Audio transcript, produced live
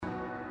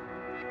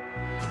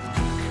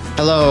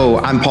Hello,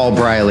 I'm Paul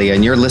Briley,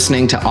 and you're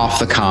listening to Off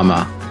the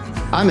Comma.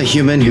 I'm a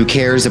human who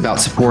cares about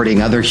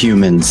supporting other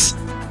humans.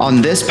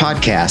 On this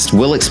podcast,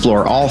 we'll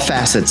explore all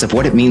facets of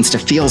what it means to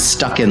feel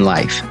stuck in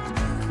life.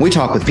 We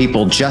talk with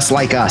people just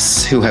like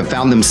us who have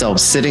found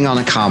themselves sitting on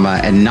a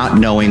comma and not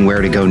knowing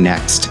where to go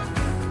next.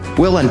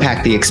 We'll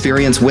unpack the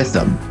experience with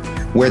them,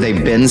 where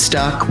they've been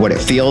stuck, what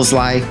it feels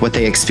like, what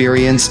they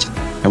experienced,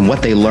 and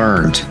what they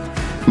learned.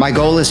 My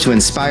goal is to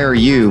inspire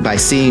you by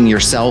seeing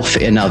yourself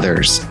in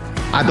others.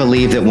 I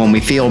believe that when we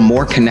feel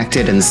more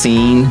connected and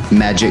seen,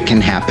 magic can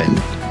happen.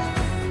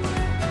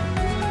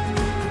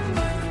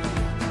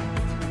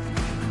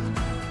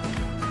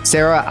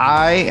 Sarah,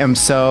 I am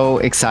so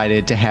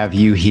excited to have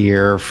you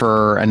here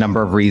for a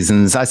number of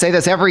reasons. I say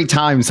this every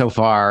time so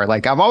far.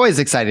 Like, I'm always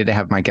excited to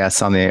have my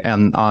guests on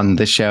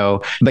the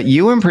show, but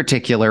you in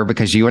particular,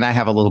 because you and I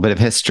have a little bit of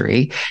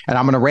history, and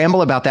I'm going to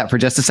ramble about that for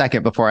just a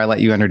second before I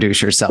let you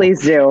introduce yourself.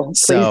 Please do.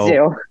 Please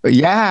do.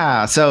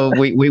 Yeah. So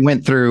we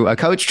went through a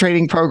coach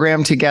training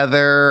program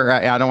together.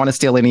 I don't want to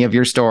steal any of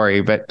your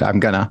story, but I'm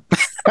gonna.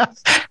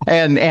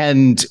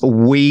 And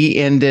we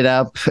ended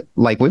up,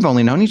 like, we've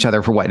only known each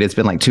other for what? It's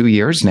been like 2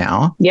 years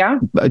now. Yeah.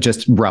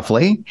 Just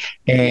roughly.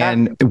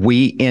 And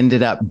we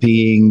ended up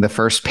being the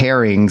first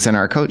pairings in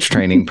our coach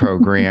training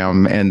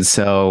program. And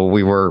so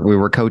we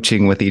were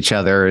coaching with each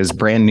other as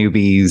brand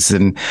newbies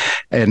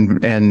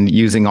and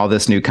using all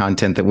this new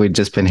content that we'd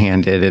just been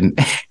handed.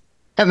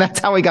 And that's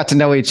how we got to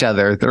know each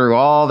other, through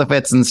all the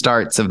fits and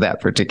starts of that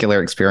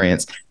particular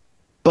experience.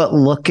 But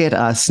look at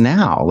us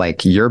now.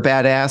 Like, you're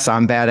badass,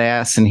 I'm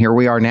badass. And here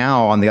we are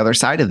now on the other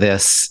side of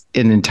this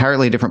in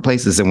entirely different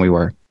places than we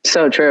were.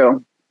 So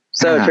true.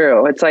 So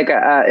true. It's like,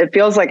 it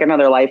feels like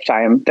another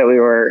lifetime that we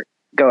were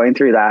going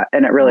through that.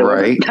 And it really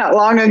wasn't that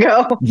long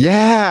ago.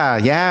 Yeah.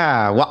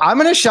 Yeah. Well, I'm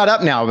going to shut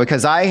up now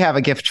because I have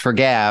a gift for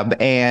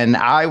gab, and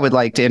I would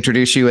like to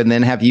introduce you and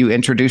then have you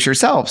introduce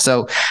yourself.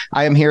 So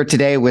I am here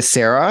today with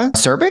Sarah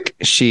Serbic.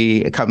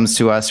 She comes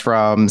to us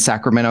from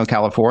Sacramento,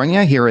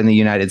 California, here in the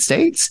United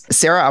States.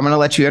 Sarah, I'm going to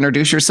let you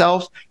introduce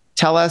yourself.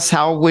 Tell us,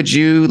 how would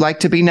you like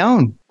to be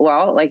known?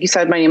 Well, like you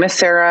said, my name is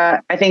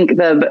Sarah. I think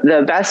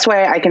the best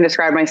way I can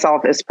describe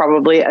myself is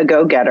probably a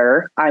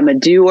go-getter. I'm a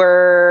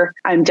doer.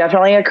 I'm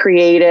definitely a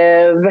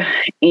creative.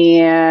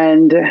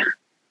 And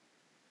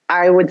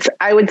I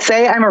would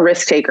say I'm a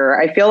risk taker.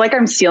 I feel like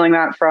I'm stealing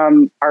that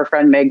from our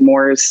friend Meg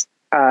Moore's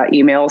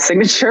email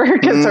signature,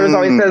 because hers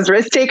always says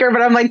risk taker,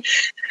 but I'm like,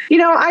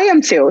 I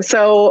am too.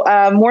 So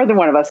more than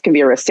one of us can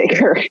be a risk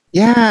taker.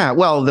 Yeah.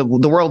 Well,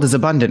 the world is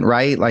abundant,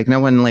 right? Like,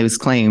 no one lays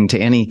claim to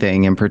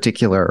anything in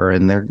particular,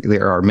 and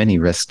there are many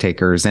risk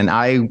takers.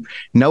 And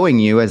knowing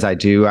you as I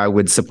do, I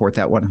would support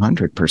that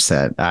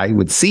 100%. I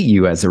would see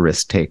you as a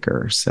risk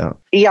taker. So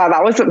yeah,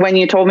 that was when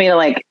you told me to,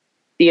 like,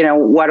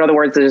 what are the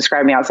words to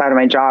describe me outside of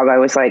my job? I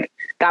was like,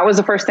 that was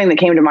the first thing that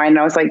came to mind. And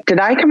I was like, did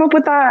I come up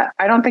with that?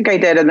 I don't think I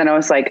did. And then I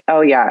was like,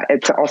 oh yeah,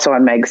 it's also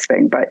on Meg's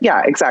thing. But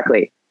yeah,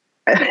 exactly.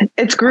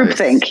 It's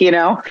groupthink,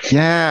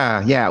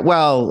 Yeah. Yeah.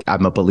 Well,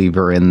 I'm a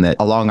believer in that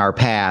along our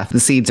path, the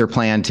seeds are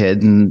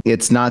planted, and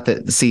it's not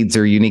that the seeds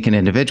are unique and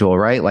individual,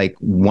 right? Like,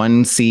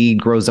 one seed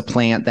grows a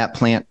plant, that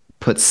plant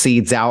puts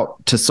seeds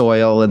out to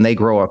soil, and they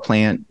grow a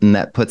plant, and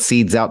that puts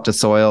seeds out to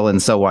soil,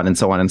 and so on and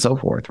so on and so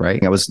forth.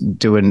 Right. I was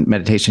doing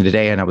meditation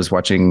today, and I was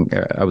looking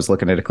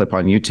at a clip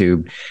on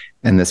YouTube,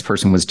 and this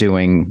person was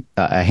doing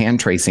a hand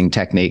tracing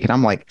technique. And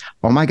I'm like,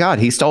 oh my God,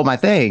 he stole my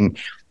thing.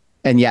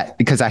 And yet,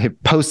 because I had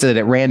posted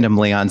it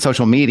randomly on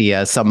social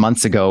media some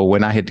months ago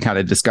when I had kind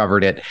of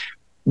discovered it,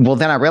 well,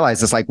 then I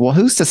realized it's like, well,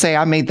 who's to say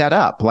I made that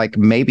up? Like,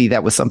 maybe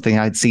that was something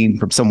I'd seen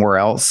from somewhere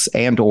else,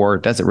 or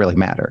does it really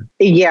matter?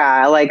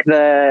 Yeah. Like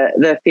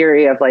the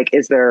theory of, like,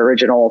 is there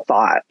original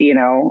thought,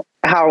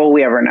 how will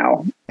we ever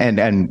know?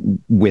 And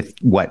with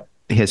what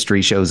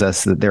history shows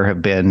us, that there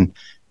have been,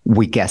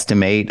 we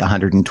guesstimate,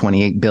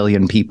 128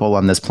 billion people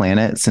on this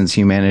planet since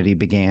humanity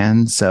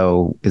began.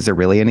 So is there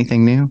really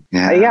anything new?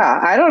 Yeah.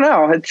 I don't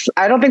know.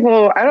 I don't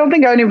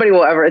think anybody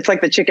will ever, it's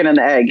like the chicken and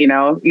the egg,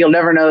 you'll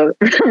never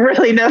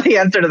really know the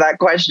answer to that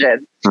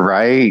question.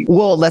 Right.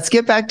 Well, let's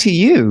get back to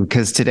you,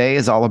 because today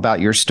is all about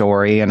your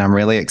story, and I'm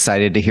really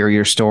excited to hear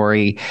your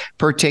story,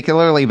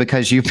 particularly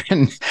because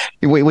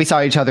we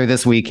saw each other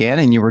this weekend,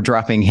 and you were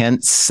dropping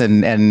hints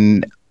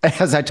and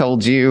as I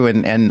told you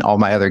and all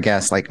my other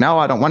guests, like, no,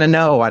 I don't want to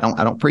know. I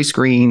don't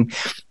pre-screen.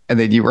 And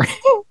then you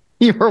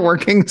were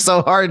working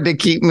so hard to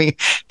keep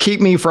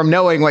me from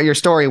knowing what your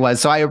story was.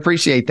 So I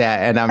appreciate that.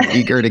 And I'm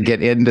eager to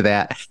get into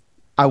that.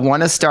 I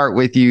want to start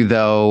with you,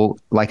 though,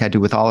 like I do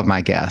with all of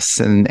my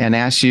guests, and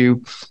ask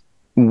you,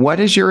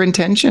 what is your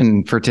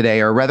intention for today?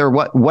 Or rather,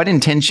 what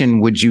intention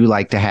would you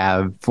like to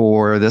have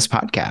for this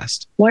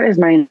podcast? What is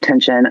my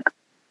intention?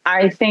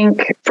 I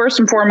think first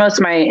and foremost,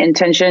 my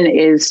intention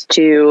is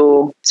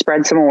to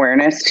spread some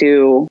awareness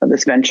to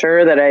this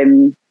venture that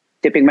I'm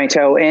dipping my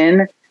toe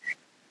in.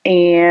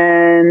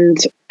 And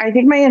I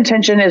think my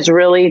intention is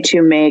really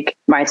to make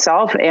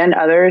myself and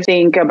others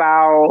think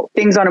about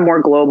things on a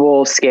more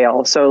global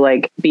scale. So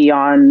like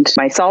beyond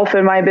myself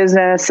and my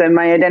business and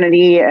my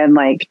identity, and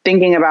like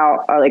thinking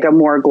about like a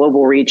more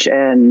global reach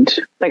and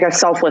like a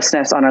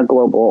selflessness on a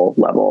global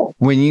level.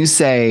 When you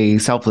say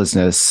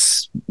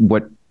selflessness,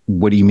 what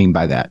do you mean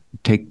by that?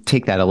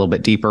 Take that a little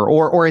bit deeper,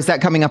 or is that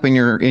coming up in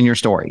your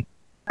story?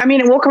 I mean,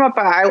 it will come up.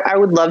 I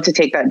would love to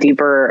take that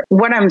deeper.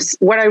 What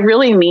I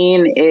really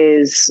mean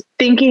is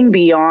thinking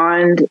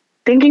beyond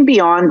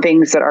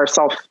things that are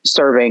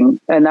self-serving.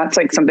 And that's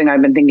like something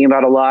I've been thinking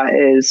about a lot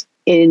is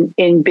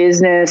in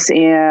business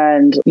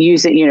and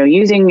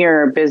using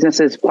your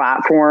business's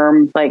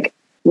platform. Like,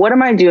 what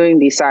am I doing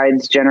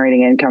besides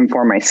generating income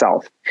for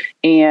myself?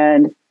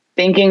 And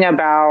thinking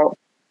about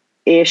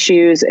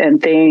issues and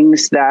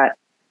things that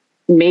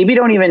maybe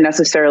don't even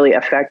necessarily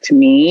affect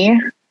me.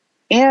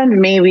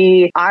 And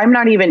maybe I'm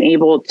not even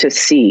able to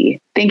see.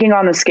 Thinking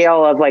on the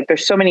scale of like,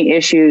 there's so many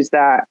issues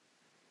that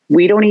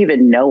we don't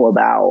even know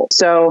about.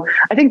 So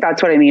I think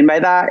that's what I mean by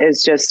that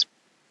is just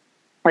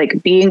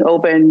like being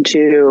open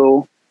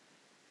to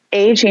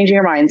changing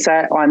your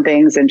mindset on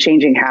things and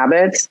changing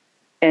habits,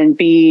 and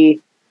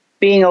being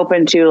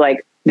open to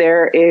like,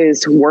 there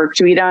is work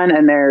to be done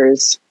and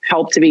there's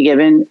help to be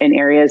given in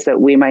areas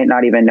that we might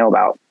not even know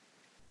about.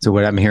 So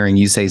what I'm hearing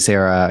you say,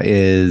 Sarah,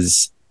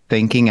 is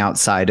thinking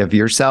outside of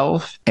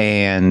yourself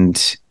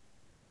and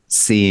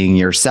seeing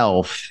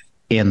yourself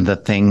in the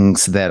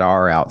things that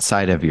are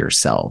outside of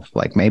yourself.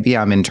 Like maybe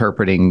I'm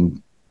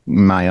interpreting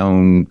my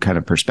own kind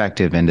of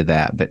perspective into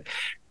that, but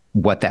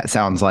what that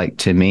sounds like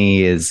to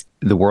me is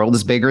the world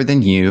is bigger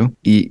than you.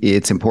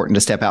 It's important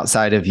to step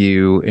outside of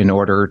you in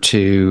order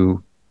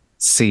to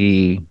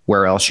see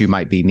where else you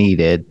might be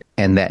needed.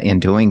 And that in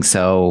doing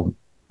so,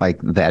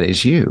 like that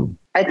is you.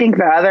 I think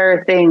the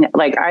other thing,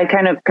 like I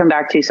kind of come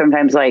back to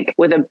sometimes like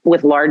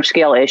with large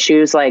scale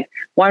issues, like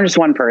I'm just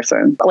one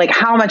person, like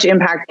how much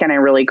impact can I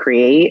really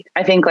create?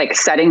 I think like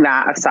setting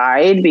that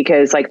aside,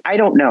 because like, I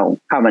don't know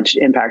how much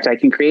impact I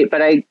can create,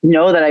 but I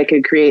know that I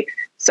could create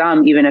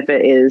some, even if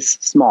it is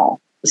small.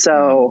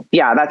 So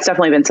yeah, that's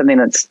definitely been something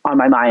that's on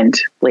my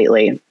mind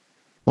lately.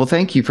 Well,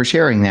 thank you for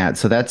sharing that.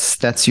 So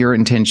that's your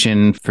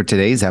intention for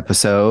today's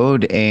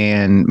episode.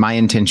 And my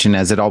intention,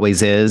 as it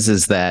always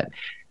is that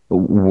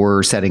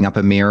we're setting up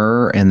a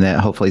mirror and that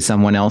hopefully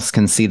someone else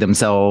can see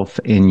themselves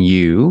in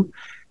you,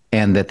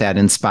 and that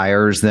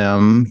inspires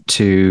them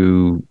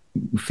to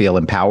feel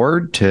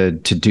empowered to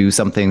do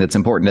something that's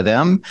important to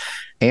them,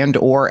 and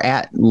or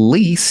at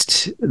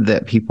least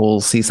that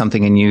people see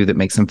something in you that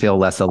makes them feel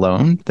less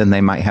alone than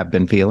they might have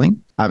been feeling.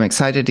 I'm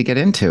excited to get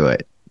into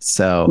it.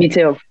 So me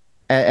too.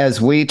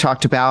 As we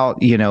talked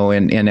about,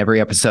 in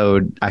every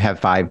episode, I have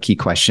 5 key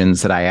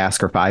questions that I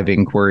ask, or 5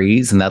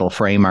 inquiries, and that'll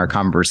frame our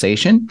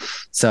conversation.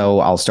 So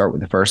I'll start with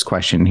the first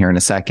question here in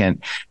a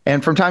second.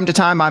 And from time to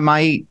time, I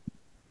might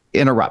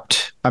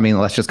interrupt. I mean,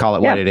 let's just call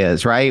it what it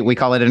is, right? We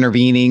call it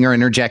intervening or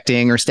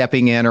interjecting or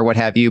stepping in or what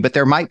have you. But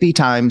there might be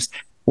times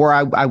where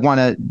I want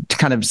to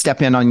kind of step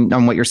in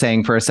on what you're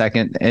saying for a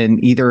second,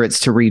 and either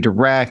it's to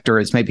redirect, or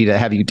it's maybe to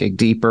have you dig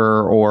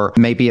deeper, or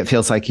maybe it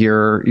feels like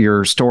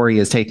your story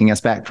is taking us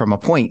back from a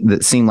point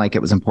that seemed like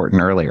it was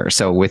important earlier.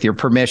 So with your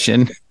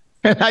permission,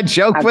 and I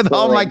joke Absolutely. with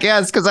all my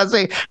guests because I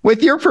say,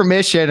 with your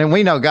permission, and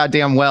we know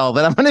goddamn well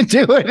that I'm going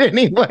to do it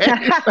anyway.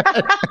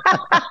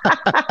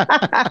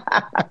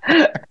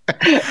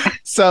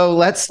 So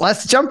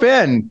let's jump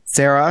in.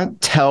 Sarah,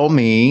 tell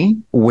me,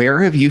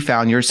 where have you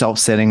found yourself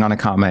sitting on a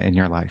comma in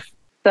your life?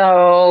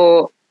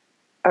 So,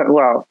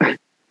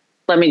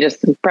 let me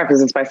just preface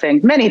this by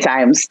saying many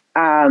times.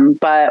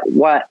 But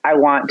what I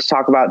want to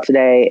talk about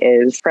today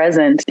is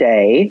present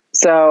day.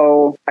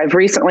 So I've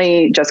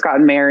recently just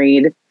gotten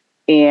married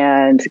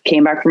and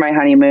came back from my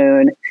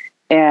honeymoon.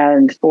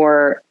 And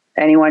for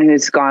anyone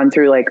who's gone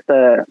through like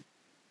the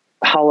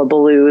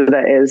hullabaloo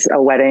that is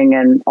a wedding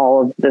and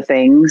all of the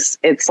things,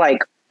 it's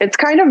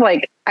kind of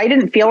like, I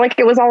didn't feel like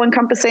it was all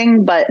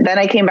encompassing, but then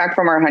I came back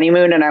from our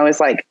honeymoon and I was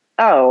like,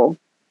 oh,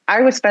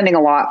 I was spending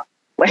a lot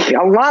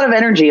of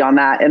energy on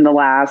that in the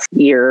last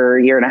year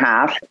and a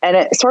half. And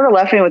it sort of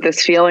left me with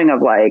this feeling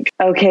of like,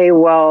 okay,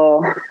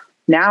 well,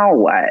 now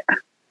what?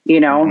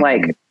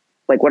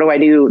 Like, what do I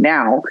do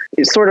now?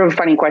 It's sort of a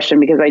funny question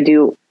because I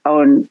do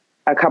own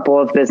a couple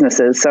of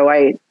businesses. So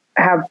I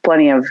have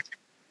plenty of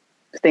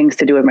things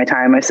to do with my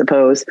time, I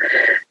suppose.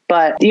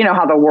 But you know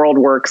how the world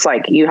works.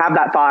 Like you have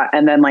that thought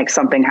and then like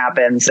something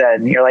happens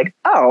and you're like,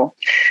 oh.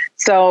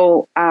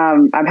 So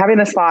I'm having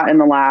this thought in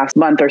the last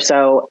month or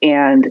so,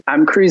 and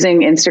I'm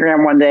cruising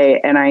Instagram one day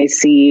and I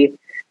see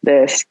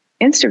this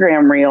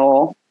Instagram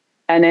reel.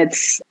 And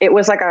it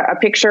was like a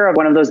picture of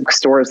one of those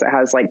stores that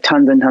has like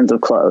tons and tons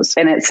of clothes.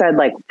 And it said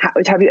like,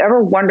 have you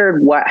ever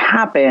wondered what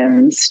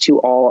happens to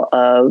all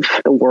of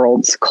the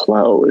world's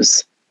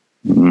clothes?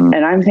 Mm-hmm.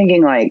 And I'm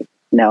thinking like,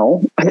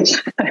 no, I've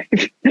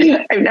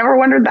never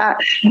wondered that.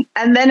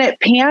 And then it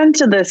panned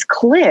to this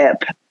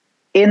clip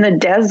in the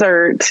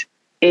desert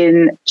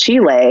in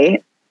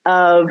Chile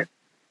of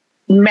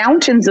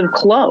mountains of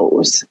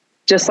clothes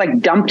just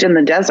like dumped in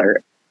the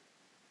desert.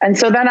 And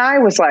so then I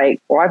was like,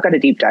 well, I've got to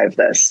deep dive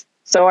this.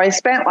 So I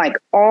spent like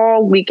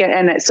all weekend.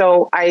 And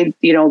so I,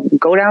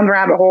 go down the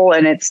rabbit hole,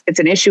 and it's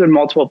an issue in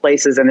multiple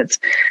places. And it's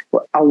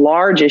a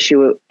large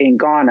issue in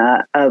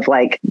Ghana of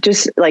like,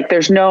 just like,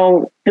 there's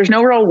no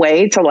real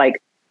way to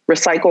like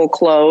recycle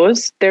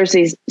clothes. There's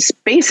these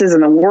spaces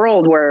in the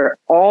world where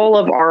all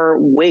of our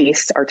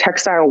waste, our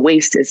textile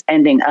waste, is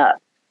ending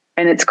up,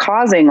 and it's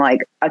causing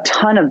like a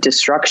ton of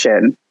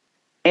destruction.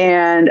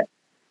 And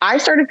I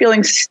started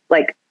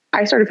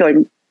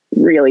feeling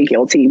really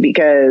guilty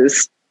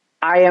because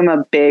I am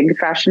a big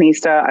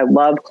fashionista. I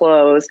love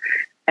clothes,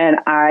 and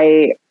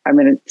I'm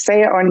going to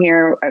say it on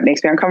here. It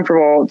makes me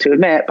uncomfortable to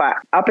admit, but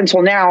up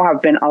until now,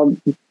 I've been a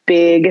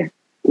big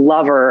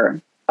lover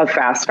of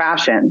fast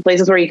fashion,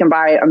 places where you can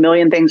buy a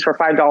million things for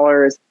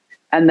 $5,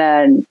 and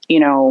then,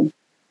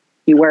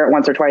 you wear it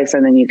once or twice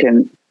and then you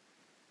can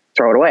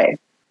throw it away.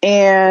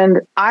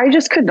 And I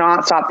just could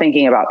not stop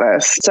thinking about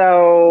this.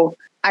 So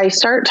I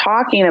start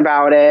talking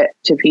about it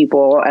to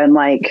people, and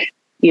like,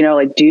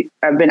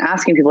 I've been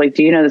asking people, like,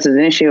 do you know this is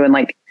an issue? And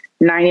like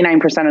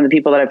 99% of the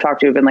people that I've talked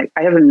to have been like,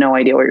 I have no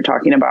idea what you're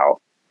talking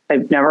about.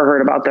 I've never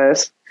heard about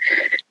this.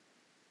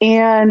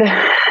 And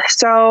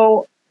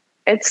so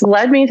it's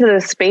led me to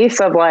this space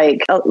of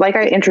like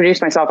I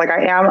introduced myself, like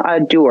I am a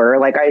doer,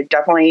 like I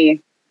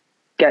definitely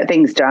get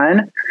things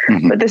done.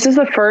 Mm-hmm. But this is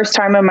the first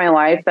time in my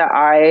life that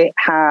I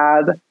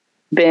have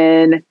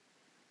been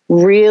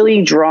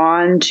really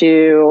drawn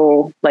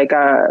to like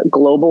a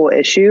global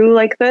issue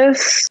like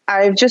this.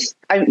 I've just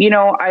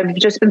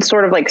been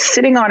sort of like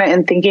sitting on it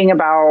and thinking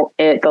about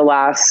it the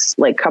last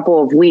like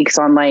couple of weeks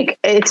on like,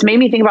 it's made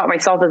me think about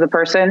myself as a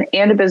person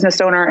and a business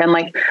owner, and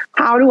like,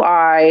 how do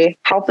I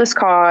help this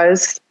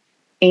cause?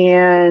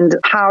 And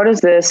how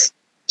does this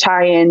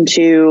tie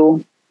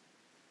into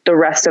the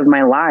rest of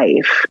my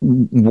life?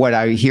 What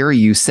I hear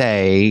you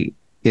say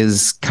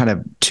is kind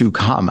of two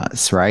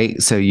commas,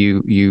 right? So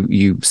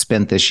you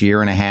spent this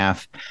year and a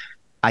half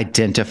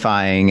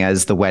identifying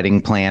as the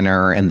wedding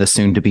planner and the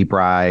soon-to-be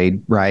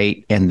bride,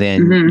 right? And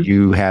then mm-hmm.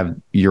 you have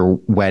your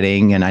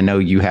wedding, and I know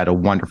you had a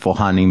wonderful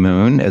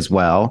honeymoon as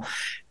well.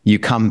 You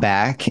come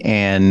back,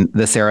 and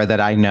the Sarah that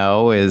I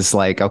know is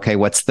like, okay,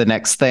 what's the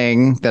next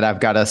thing that I've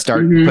got to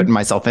start mm-hmm. putting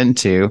myself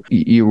into?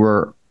 You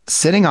were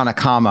sitting on a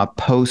comma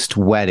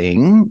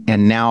post-wedding,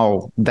 and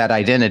now that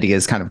identity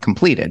is kind of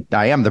completed.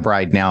 I am the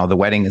bride now. The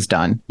wedding is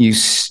done. You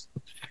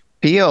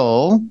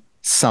feel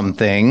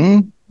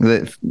something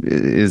that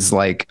is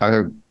like,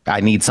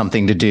 I need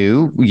something to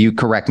do. You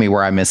correct me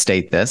where I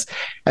misstate this.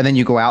 And then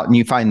you go out and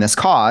you find this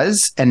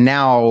cause. And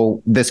now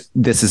this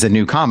is a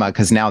new comma,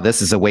 because now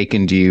this has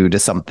awakened you to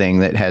something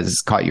that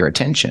has caught your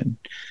attention.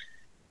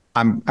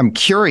 I'm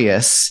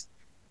curious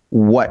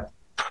what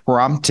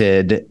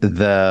prompted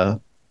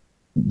the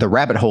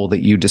rabbit hole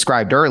that you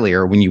described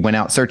earlier when you went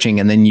out searching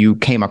and then you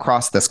came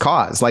across this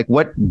cause. Like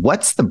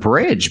what's the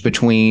bridge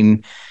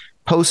between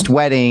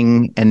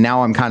post-wedding and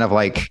now I'm kind of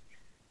like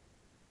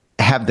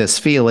have this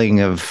feeling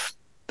of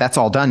that's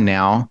all done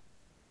now,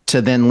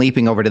 to then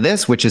leaping over to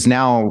this, which has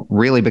now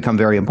really become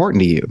very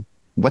important to you?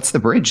 What's the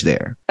bridge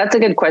there? That's a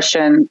good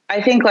question.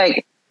 I think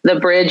like the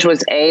bridge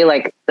was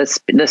like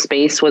the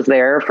space was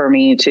there for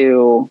me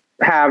to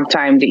have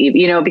time to eat,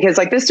 because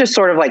like this just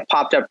sort of like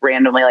popped up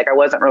randomly. Like I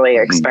wasn't really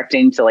mm-hmm.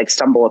 expecting to like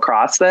stumble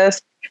across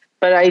this,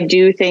 but I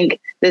do think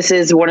this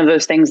is one of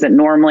those things that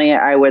normally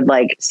I would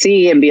like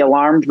see and be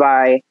alarmed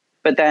by,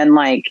 but then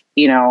like,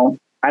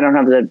 I don't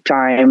have the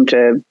time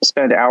to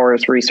spend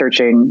hours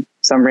researching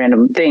some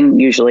random thing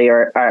usually,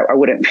 or I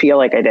wouldn't feel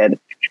like I did.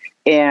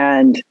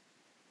 And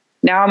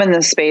now I'm in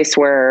this space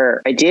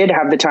where I did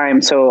have the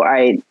time. So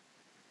I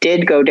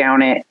did go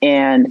down it,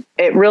 and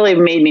it really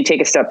made me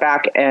take a step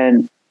back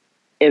and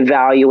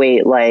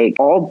evaluate like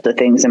all the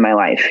things in my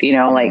life,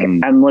 like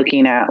I'm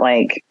looking at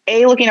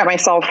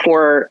myself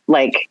for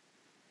like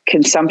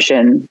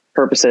consumption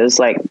purposes.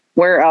 Like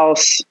where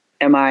else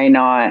am I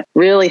not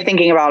really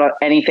thinking about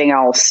anything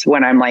else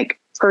when I'm like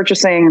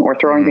purchasing or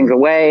throwing things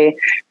away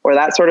or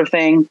that sort of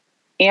thing?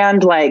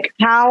 And like,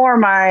 how are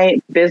my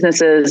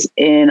businesses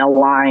in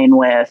align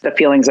with the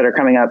feelings that are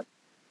coming up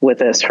with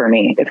this for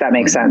me, if that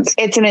makes sense?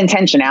 It's an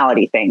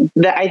intentionality thing.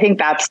 I think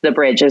that's the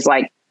bridge, is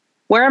like,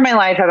 where in my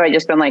life have I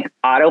just been like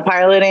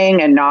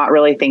autopiloting and not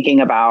really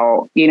thinking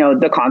about,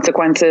 the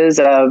consequences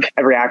of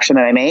every action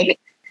that I make?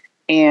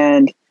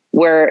 And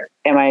where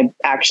am I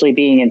actually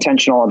being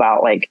intentional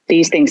about like,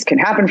 these things can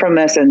happen from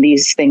this, and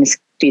these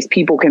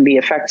people can be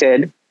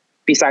affected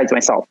besides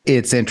myself?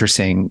 It's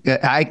interesting.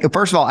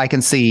 First of all, I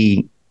can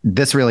see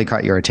this really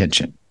caught your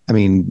attention. I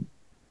mean,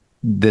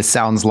 this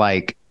sounds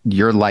like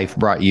your life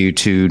brought you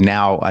to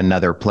now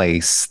another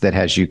place that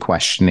has you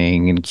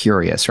questioning and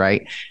curious,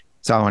 right?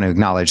 So I want to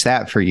acknowledge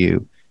that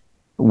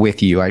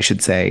with you, I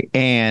should say.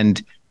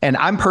 And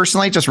I'm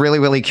personally just really,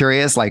 really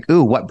curious, like,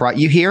 ooh, what brought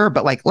you here?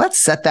 But like, let's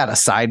set that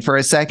aside for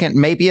a second.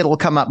 Maybe it'll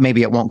come up,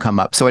 maybe it won't come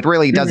up. So it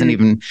really doesn't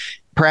even,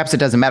 perhaps it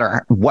doesn't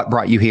matter what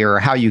brought you here or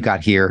how you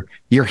got here.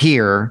 You're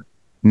here.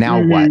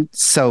 Now what?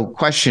 So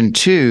question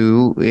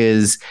 2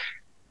 is,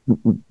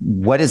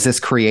 what is this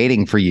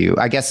creating for you?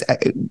 I guess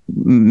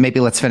maybe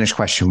let's finish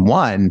question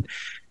one.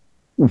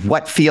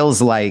 What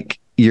feels like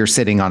you're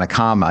sitting on a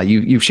comma?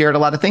 You've shared a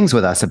lot of things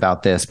with us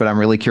about this, but I'm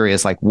really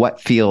curious, like what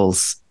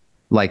feels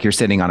like you're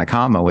sitting on a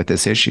comma with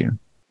this issue?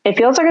 It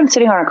feels like I'm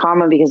sitting on a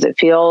comma because it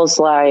feels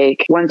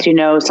like once you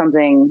know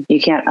something, you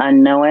can't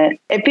unknow it.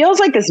 It feels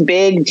like this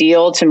big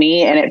deal to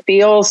me. And it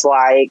feels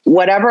like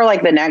whatever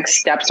like the next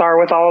steps are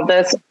with all of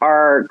this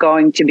are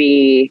going to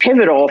be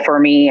pivotal for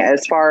me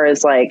as far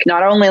as like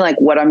not only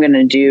like what I'm going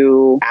to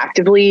do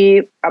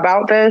actively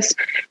about this,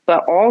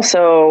 but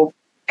also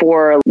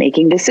for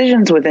making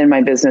decisions within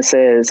my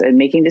businesses and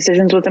making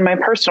decisions within my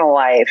personal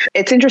life.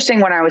 It's interesting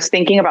when I was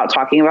thinking about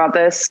talking about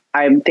this,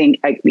 I've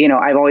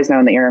always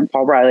known that you're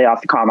Paul Briley off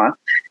the comma.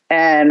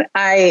 And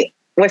I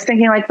was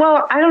thinking like,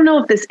 well, I don't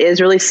know if this is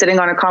really sitting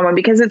on a comma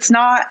because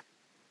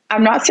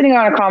I'm not sitting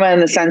on a comma in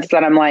the sense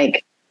that I'm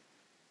like,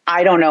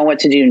 I don't know what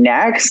to do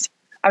next.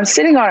 I'm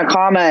sitting on a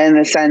comma in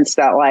the sense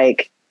that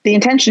like the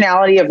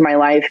intentionality of my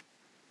life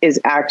is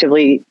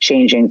actively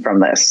changing from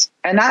this.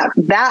 And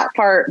that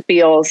part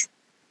feels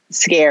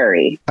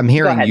scary. I'm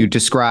hearing you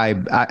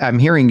describe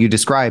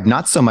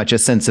not so much a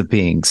sense of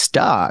being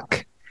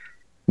stuck,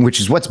 which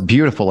is what's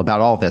beautiful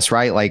about all this,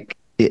 right? Like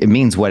it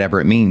means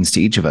whatever it means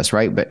to each of us,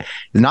 right? But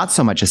not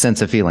so much a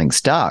sense of feeling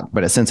stuck,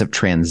 but a sense of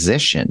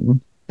transition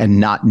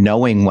and not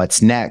knowing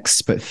what's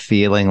next, but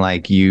feeling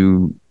like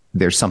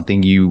there's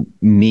something you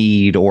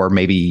need, or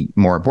maybe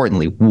more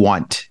importantly,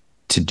 want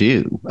to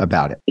do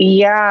about it.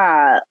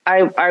 Yeah.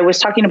 I was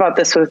talking about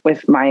this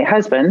with my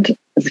husband.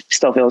 It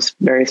still feels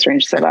very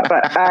strange to say that,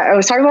 but I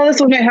was talking about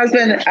this with my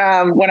husband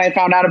when I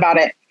found out about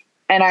it.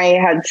 And I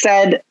had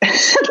said,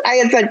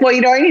 well,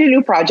 I need a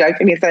new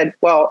project. And he said,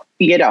 well,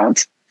 you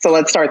don't. So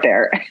let's start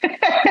there.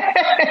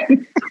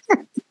 And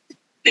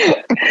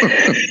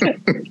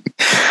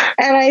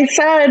I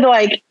said,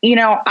 like,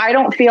 I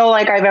don't feel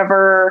like I've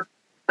ever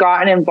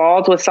gotten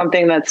involved with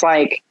something that's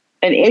like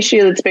an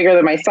issue that's bigger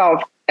than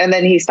myself. And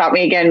then he stopped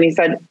me again and he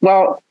said,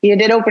 well, you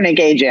did open a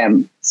gay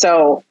gym.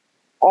 So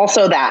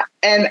also that.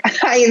 And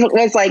I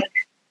was like,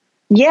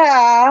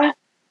 yeah,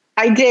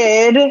 I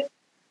did.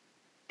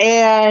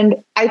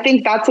 And I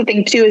think that's the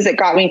thing too, is it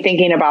got me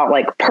thinking about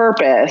like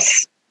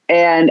purpose.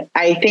 And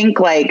I think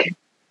like,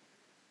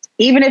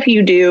 even if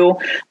you do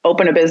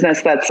open a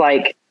business that's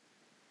like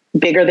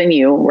bigger than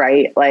you,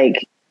 right?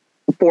 Like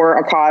for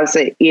a cause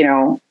that,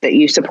 that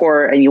you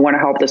support and you want to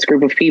help this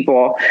group of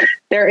people,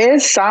 there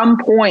is some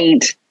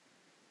point,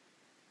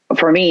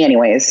 for me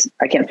anyways,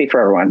 I can't speak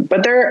for everyone,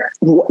 but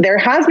there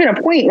has been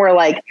a point where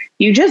like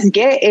you just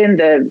get in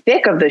the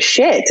thick of the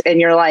shit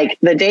and you're like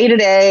the day to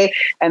day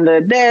and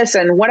the this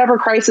and whatever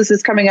crisis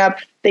is coming up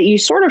that you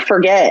sort of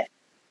forget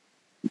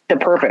the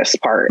purpose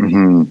part.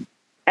 Mm-hmm.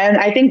 And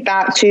I think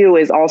that too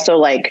is also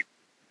like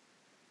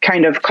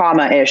kind of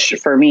comma-ish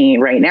for me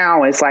right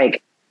now is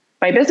like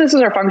my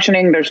businesses are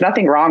functioning. There's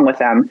nothing wrong with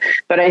them.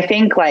 But I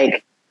think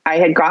like I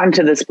had gotten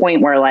to this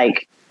point where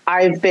like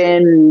I've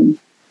been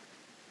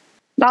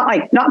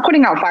not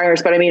putting out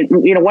fires, but I mean,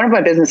 one of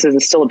my businesses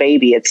is still a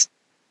baby. It's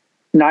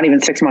not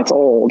even 6 months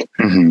old.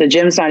 Mm-hmm. The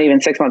gym's not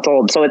even 6 months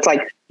old. So it's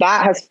like,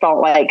 that has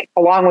felt like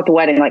along with the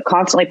wedding, like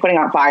constantly putting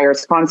out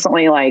fires,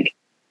 constantly like,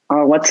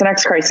 oh, what's the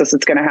next crisis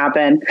that's going to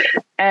happen?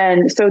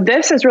 And so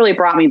this has really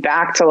brought me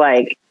back to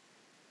like,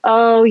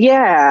 oh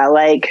yeah,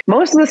 like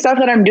most of the stuff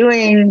that I'm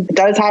doing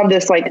does have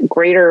this like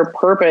greater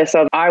purpose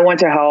of I want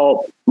to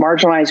help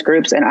marginalized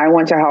groups and I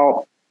want to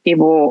help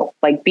people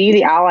like be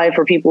the ally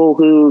for people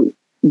who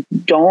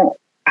don't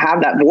have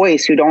that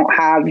voice, who don't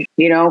have,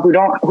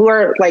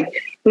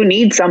 who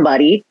need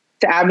somebody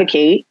to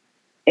advocate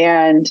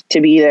and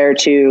to be there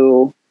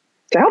to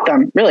help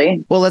them,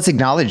 really. Well, let's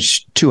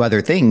acknowledge two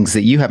other things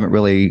that you haven't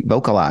really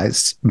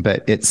vocalized,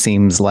 but it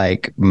seems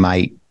like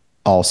might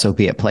also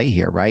be at play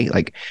here, right?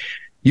 Like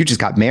you just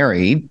got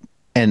married,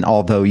 and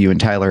although you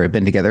and Tyler have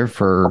been together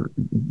for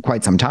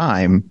quite some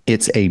time,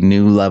 it's a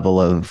new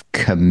level of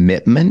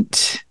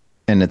commitment.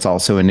 And it's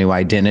also a new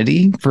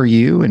identity for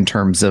you in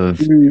terms of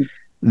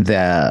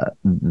the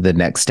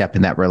next step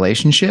in that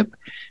relationship.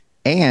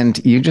 And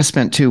you just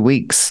spent 2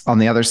 weeks on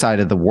the other side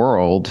of the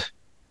world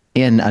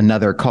in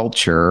another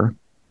culture,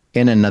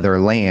 in another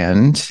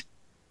land,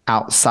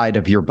 outside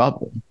of your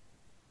bubble.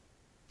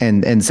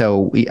 And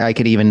so I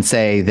could even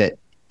say that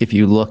if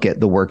you look at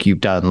the work you've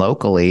done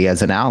locally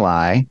as an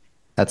ally,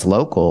 that's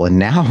local. And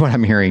now what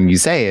I'm hearing you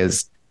say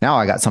is, now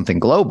I got something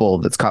global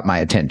that's caught my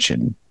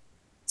attention.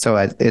 So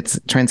it's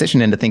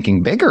transitioned into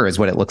thinking bigger is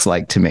what it looks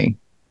like to me.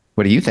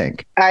 What do you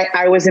think?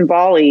 I was in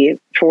Bali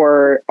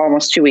for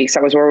almost 2 weeks.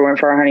 That was where we went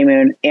for our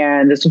honeymoon.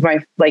 And this was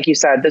like you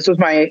said, this was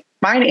mine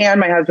and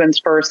my husband's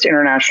first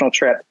international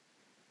trip.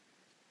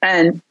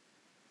 And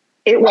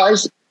it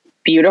was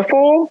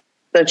beautiful.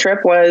 The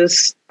trip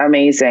was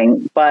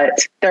amazing.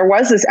 But there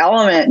was this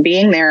element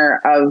being there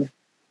of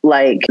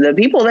like the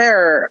people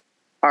there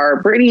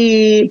are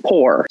pretty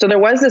poor. So there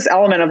was this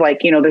element of like,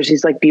 there's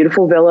these like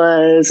beautiful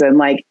villas and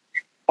like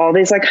all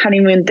these like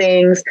honeymoon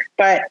things,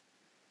 but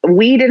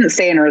we didn't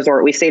stay in a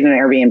resort. We stayed in an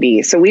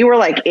Airbnb. So we were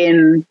like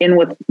in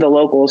with the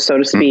locals, so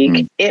to speak.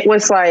 Mm-hmm. It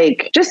was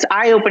like just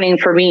eye-opening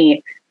for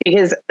me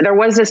because there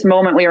was this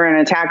moment we were in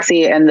a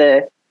taxi and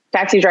the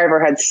taxi driver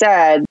had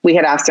said, we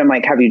had asked him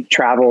like, have you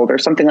traveled or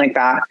something like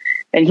that?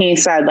 And he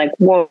said like,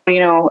 well,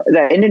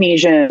 the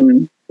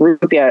Indonesian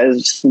rupiah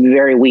is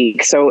very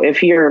weak. So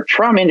if you're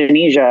from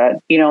Indonesia,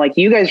 like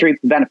you guys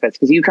reap the benefits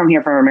because you come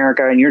here from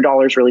America and your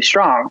dollar is really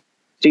strong.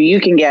 So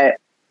you can get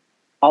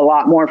a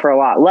lot more for a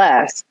lot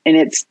less. And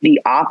it's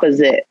the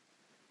opposite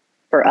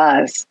for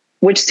us,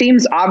 which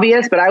seems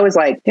obvious, but I was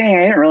like, dang,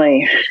 I didn't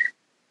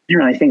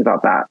really think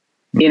about that.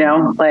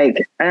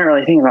 Like I didn't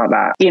really think about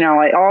that.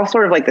 Like all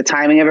sort of like the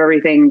timing of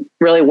everything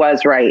really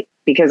was right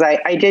because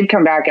I did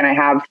come back and I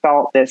have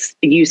felt this,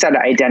 you said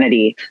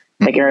identity,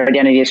 like your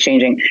identity is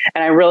changing.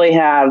 And I really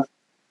have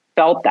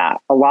felt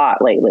that a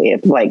lot lately.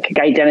 Like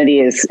identity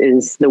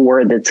is the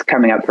word that's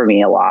coming up for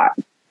me a lot.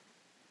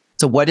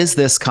 So what is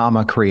this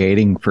comma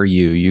creating for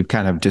you? You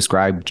kind of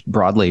described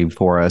broadly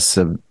for us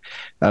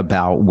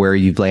about where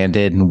you've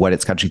landed and what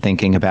it's got you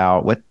thinking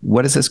about.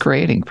 What is this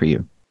creating for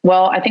you?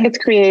 Well, I think it's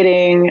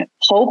creating,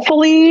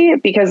 hopefully,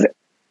 because,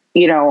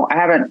 I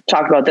haven't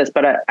talked about this,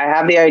 but I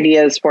have the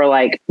ideas for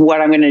like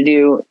what I'm going to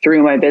do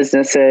through my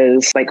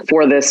businesses, like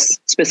for this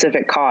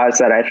specific cause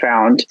that I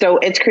found. So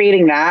it's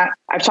creating that.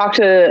 I've talked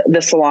to the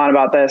salon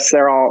about this.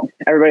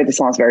 Everybody at the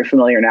salon is very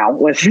familiar now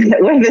with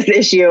this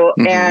issue.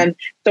 Mm-hmm. And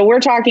so we're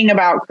talking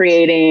about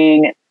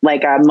creating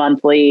like a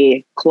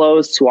monthly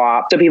clothes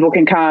swap. So people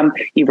can come,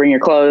 you bring your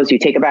clothes, you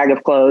take a bag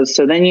of clothes.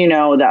 So then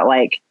that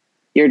like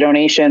your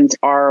donations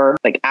are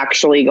like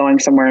actually going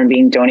somewhere and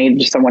being donated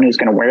to someone who's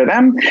going to wear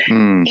them.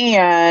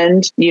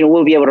 And,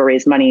 we'll be able to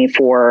raise money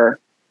for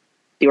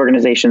the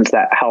organizations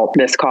that help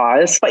this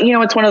cause. But,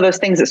 it's one of those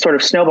things that sort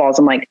of snowballs.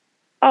 I'm like,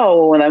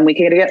 oh, and then we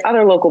can get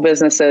other local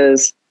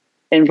businesses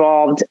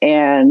involved.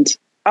 And,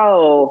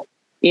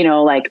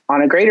 like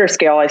on a greater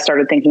scale, I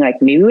started thinking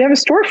like, maybe we have a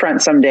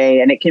storefront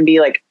someday and it can be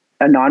like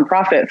a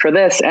nonprofit for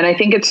this. And I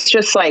think it's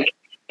just like,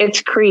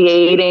 it's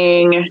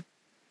creating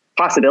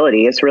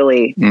possibility is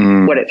really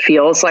what it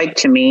feels like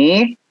to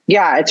me.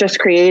 Yeah, it's just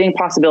creating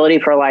possibility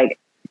for like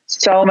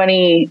so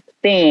many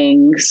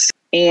things.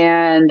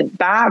 And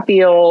that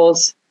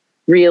feels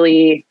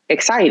really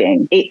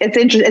exciting. It's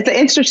an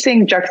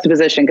interesting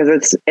juxtaposition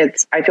because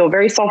I feel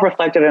very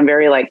self-reflective and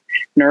very like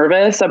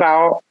nervous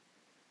about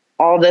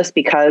all this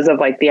because of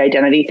like the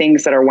identity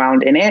things that are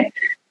wound in it.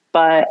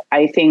 But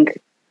I think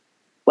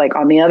like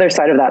on the other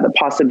side of that, the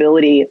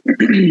possibility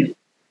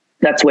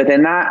that's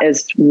within that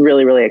is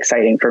really, really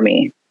exciting for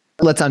me.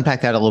 Let's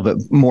unpack that a little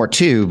bit more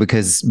too,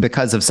 because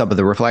of some of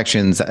the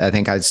reflections, I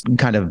think I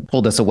kind of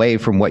pulled us away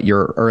from what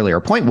your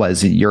earlier point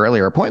was. Your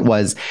earlier point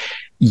was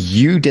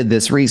you did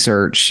this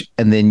research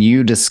and then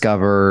you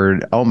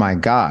discovered, oh my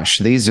gosh,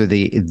 this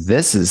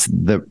is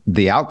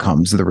the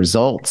outcomes, the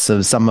results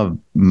of some of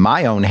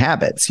my own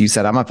habits. You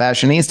said, I'm a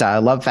fashionista. I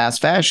love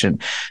fast fashion.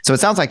 So it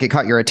sounds like it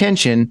caught your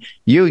attention.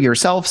 You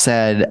yourself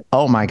said,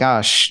 oh my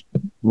gosh,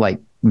 like,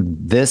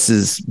 this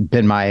has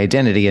been my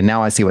identity and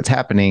now I see what's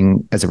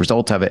happening as a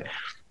result of it.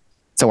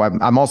 So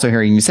I'm also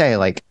hearing you say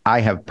like,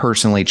 I have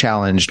personally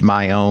challenged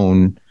my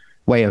own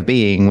way of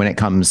being when it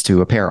comes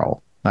to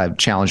apparel. I've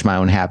challenged my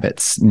own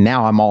habits.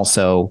 Now I'm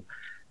also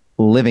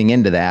living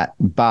into that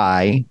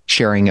by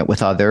sharing it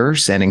with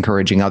others and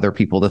encouraging other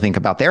people to think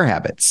about their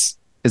habits.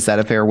 Is that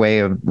a fair way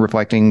of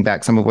reflecting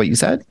back some of what you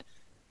said?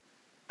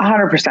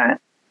 100%.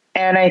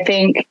 And I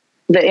think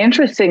the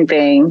interesting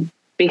thing,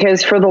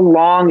 because for the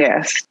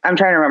longest, I'm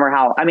trying to remember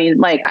how, I mean,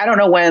 like, I don't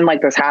know when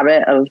like this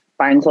habit of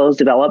buying clothes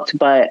developed,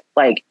 but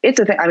like, it's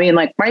a thing. I mean,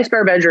 like my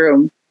spare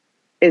bedroom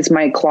is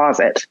my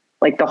closet,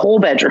 like the whole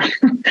bedroom.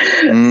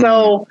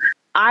 So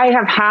I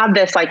have had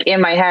this like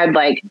in my head,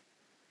 like,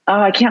 oh,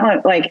 I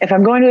can't like, if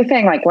I'm going to a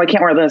thing, like, well, I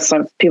can't wear this.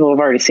 So people have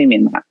already seen me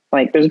in that.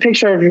 Like there's a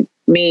picture of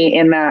me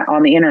in that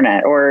on the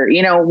internet or,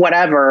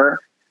 whatever.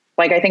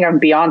 Like, I think I'm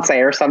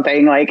Beyonce or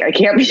something. Like I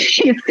can't be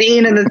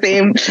seen in the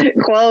same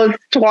clothes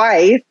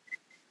twice.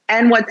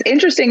 And what's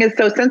interesting is,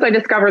 so since I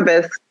discovered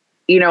this,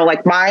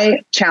 like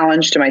my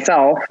challenge to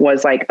myself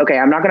was like, okay,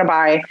 I'm not going to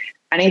buy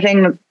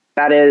anything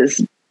that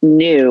is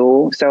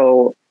new.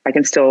 So I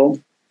can still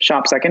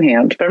shop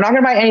secondhand, but I'm not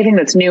going to buy anything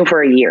that's new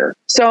for a year.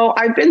 So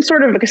I've been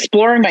sort of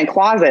exploring my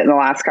closet in the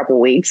last couple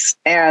of weeks.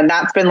 And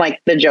that's been like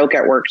the joke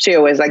at work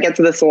too, is I get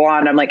to the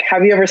salon. I'm like,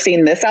 have you ever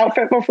seen this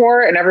outfit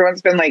before? And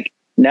everyone's been like,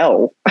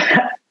 no,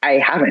 I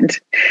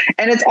haven't.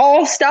 And it's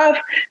all stuff.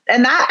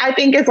 And that I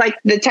think is like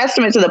the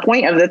testament to the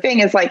point of the thing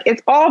is like,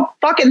 it's all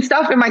fucking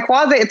stuff in my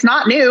closet. It's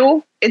not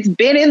new. It's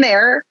been in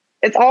there.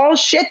 It's all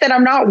shit that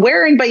I'm not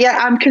wearing, but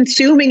yet I'm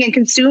consuming and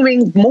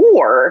consuming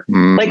more,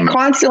 like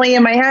constantly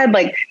in my head.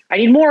 Like I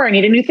need more. I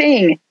need a new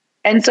thing.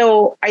 And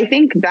so I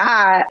think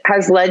that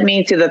has led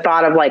me to the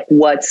thought of like,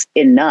 what's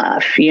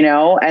enough,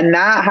 and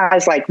that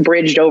has like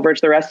bridged over to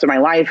the rest of my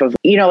life of,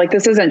 like,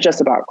 this isn't just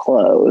about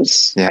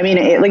clothes. Yeah. I mean,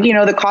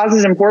 the cause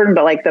is important,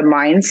 but like the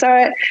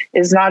mindset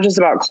is not just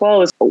about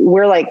clothes.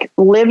 We're like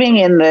living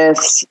in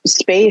this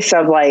space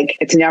of like,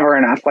 it's never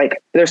enough.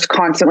 Like there's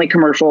constantly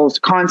commercials,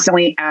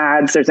 constantly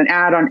ads. There's an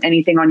ad on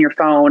anything on your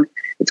phone.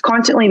 It's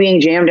constantly being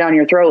jammed down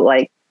your throat.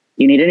 Like,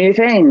 you need a new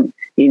thing.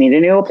 You need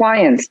a new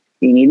appliance.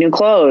 You need new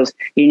clothes.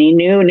 You need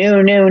new.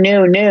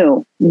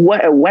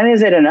 When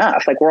is it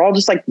enough? Like we're all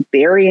just like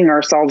burying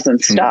ourselves in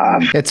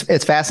stuff.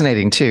 It's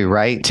fascinating too,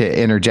 right? To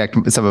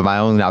interject some of my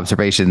own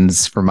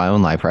observations from my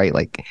own life, right?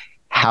 Like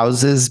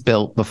houses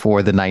built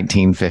before the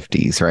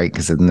 1950s, right?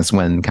 Because this is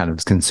when kind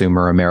of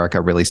consumer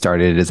America really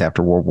started, is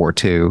after World War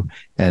II.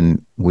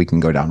 And we can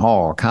go down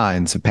all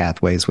kinds of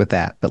pathways with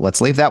that. But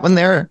let's leave that one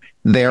there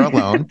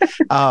alone.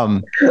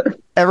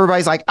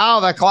 Everybody's like,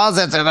 oh, the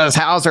closets in this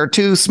house are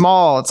too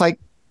small. It's like,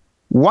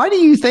 why do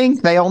you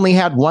think they only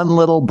had one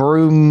little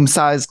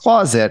broom-sized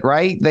closet,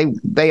 right?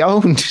 They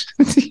owned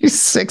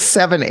 6,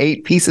 7,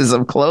 8 pieces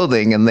of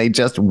clothing, and they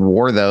just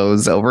wore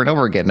those over and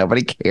over again.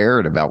 Nobody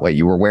cared about what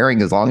you were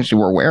wearing as long as you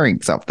were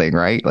wearing something,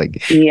 right?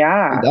 Like,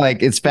 yeah,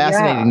 like it's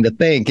fascinating to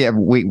think.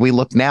 We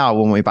look now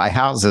when we buy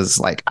houses,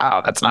 like,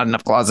 oh, that's not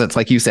enough closets.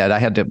 Like you said, I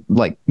had to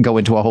like go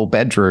into a whole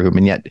bedroom,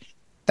 and yet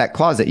that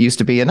closet used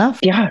to be enough.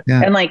 Yeah,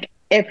 and like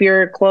if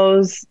your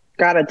clothes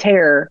got a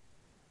tear,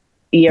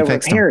 you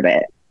repaired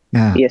it.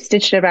 Yeah. You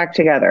stitched it back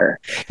together.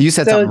 You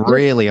said something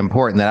really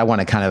important that I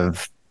want to kind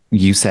of,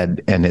 you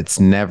said, and it's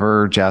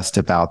never just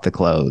about the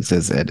clothes,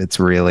 is it? It's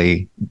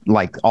really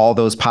like all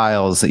those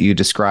piles that you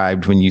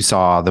described when you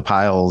saw the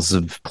piles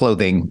of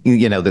clothing,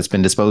 that's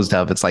been disposed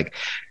of. It's like,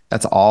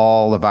 that's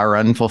all of our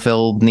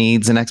unfulfilled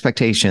needs and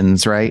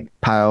expectations, right?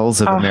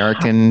 Piles of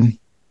American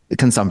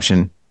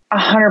consumption.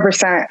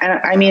 100%.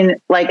 And I mean,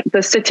 like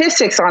the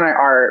statistics on it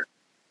are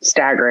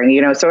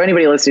staggering, so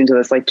anybody listening to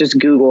this, like just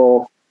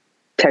Google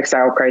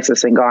textile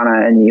crisis in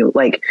Ghana, and you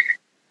like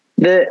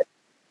the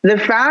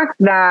fact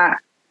that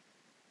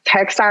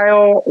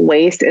textile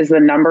waste is the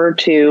number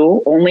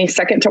 2, only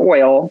second to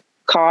oil,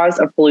 cause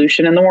of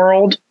pollution in the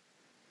world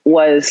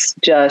was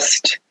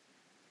just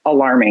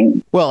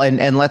alarming. Well,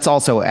 and let's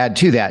also add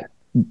to that,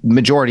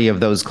 majority of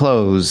those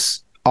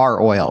clothes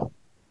are oil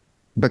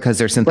because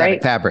they're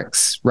synthetic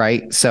fabrics,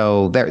 right?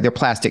 So they're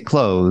plastic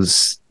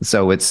clothes.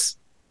 So it's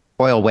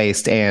oil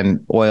waste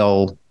and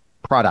oil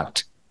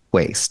product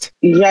waste.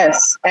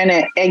 Yes. And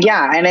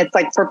it's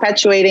like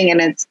perpetuating,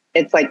 and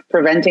it's like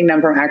preventing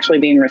them from actually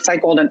being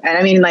recycled. And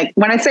I mean, like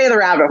when I say the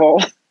rabbit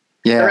hole,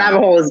 the rabbit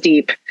hole is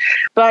deep,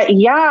 but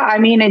yeah, I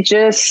mean, it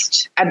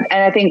just, and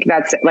I think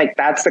that's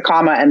the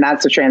comma, and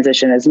that's the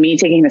transition, is me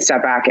taking a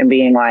step back and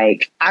being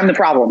like, I'm the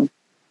problem.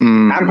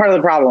 I'm part of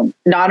the problem.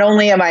 Not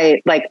only am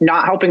I like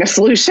not helping a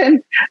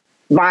solution,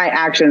 my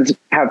actions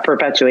have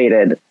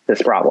perpetuated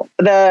this problem.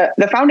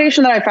 The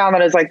foundation that I found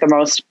that is like the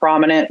most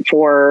prominent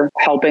for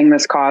helping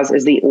this cause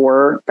is the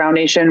OR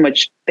Foundation,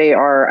 which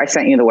I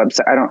sent you the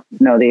website. I don't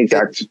know the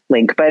exact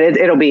link, but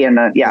it'll be in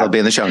it'll be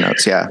in the show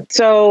notes. Yeah.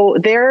 So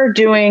they're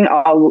doing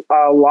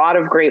a lot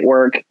of great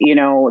work.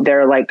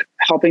 They're like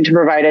helping to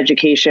provide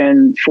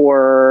education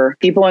for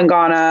people in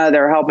Ghana.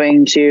 They're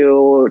helping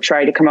to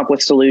try to come up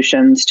with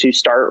solutions to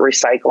start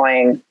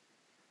recycling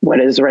what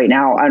is right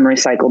now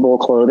unrecyclable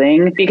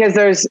clothing, because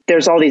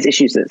there's all these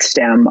issues that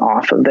stem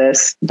off of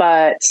this,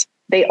 but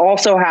they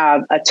also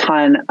have a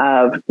ton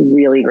of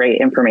really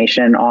great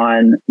information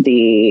on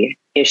the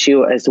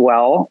issue as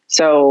well.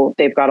 So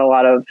they've got a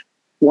lot of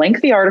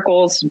lengthy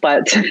articles,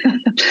 but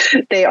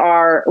they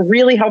are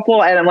really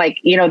helpful. And I'm like,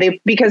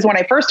 because when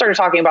I first started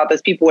talking about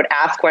this, people would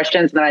ask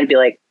questions and then I'd be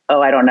like,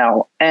 oh, I don't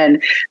know.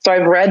 And so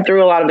I've read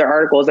through a lot of their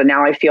articles, and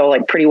now I feel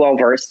like pretty well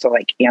versed to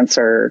like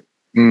answer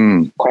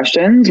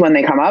questions when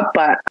they come up.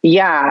 But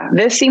yeah,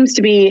 this seems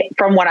to be,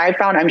 from what I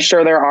found, I'm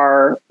sure there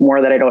are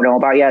more that I don't know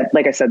about yet.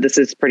 Like I said, this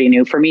is pretty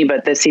new for me,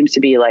 but this seems to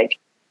be like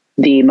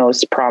the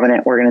most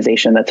prominent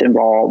organization that's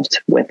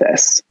involved with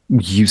this.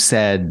 You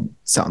said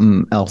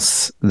something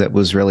else that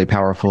was really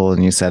powerful,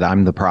 and you said,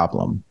 I'm the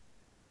problem.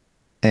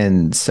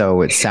 And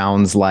so it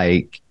sounds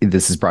like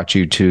this has brought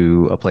you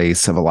to a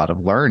place of a lot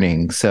of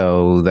learning.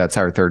 So that's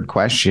our third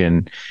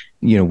question.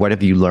 What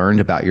have you learned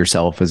about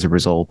yourself as a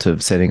result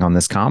of sitting on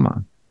this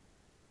comma?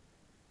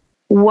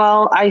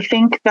 Well, I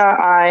think that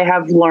I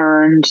have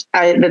learned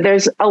that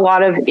there's a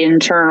lot of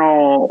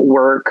internal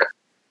work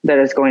that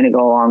is going to go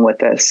along with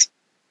this.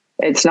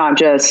 It's not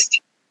just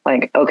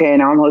like, okay,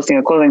 now I'm hosting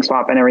a clothing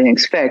swap and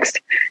everything's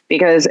fixed.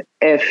 Because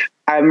if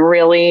I'm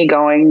really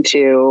going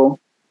to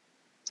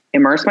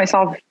immerse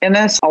myself in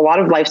this, a lot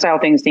of lifestyle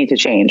things need to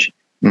change.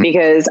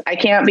 Because I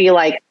can't be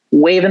like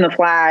waving the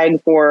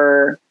flag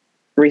for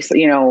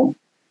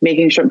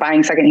making sure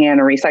buying secondhand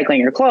and recycling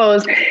your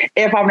clothes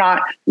if I'm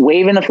not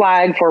waving the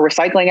flag for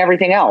recycling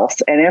everything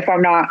else. And if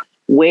I'm not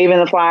waving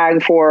the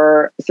flag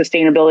for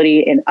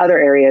sustainability in other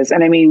areas.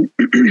 And I mean,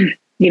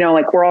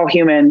 like we're all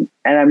human,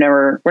 and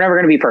we're never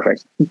going to be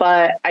perfect.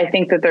 But I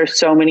think that there's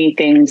so many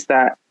things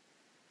that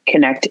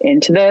connect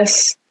into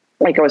this.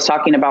 Like I was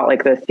talking about,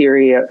 like the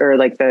theory or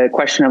like the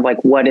question of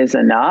like, what is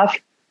enough?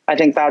 I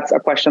think that's a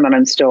question that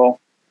I'm still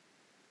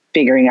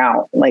figuring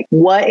out, like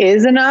what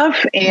is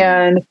enough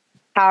and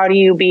how do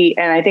you be,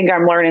 and I think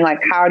I'm learning,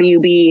 like, how do you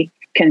be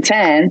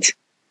content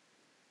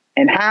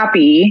and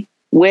happy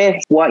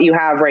with what you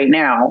have right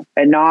now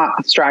and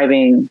not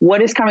striving.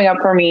 What is coming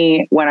up for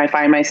me when I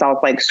find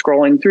myself like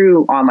scrolling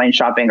through online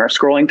shopping or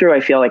scrolling through,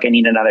 I feel like I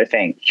need another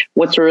thing.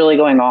 What's really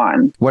going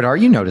on? What are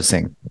you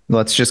noticing?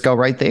 Let's just go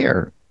right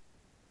there.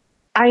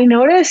 I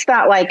noticed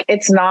that like,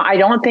 I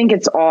don't think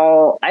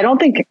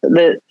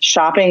the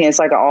shopping is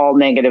like an all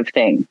negative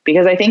thing,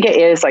 because I think it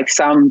is like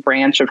some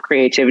branch of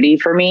creativity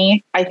for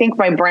me. I think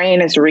my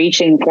brain is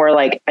reaching for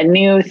like a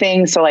new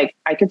thing. So like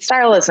I could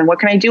style this and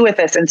what can I do with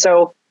this? And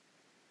so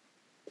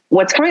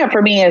what's coming up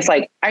for me is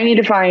like, I need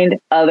to find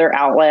other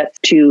outlets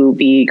to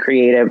be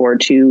creative or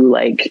to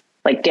like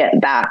get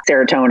that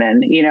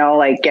serotonin,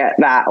 like get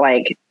that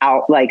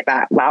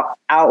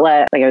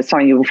outlet. Like I was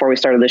telling you before we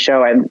started the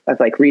show, I've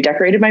like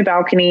redecorated my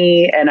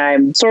balcony and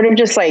I'm sort of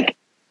just like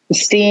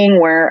seeing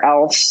where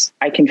else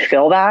I can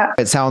fill that.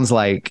 It sounds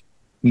like,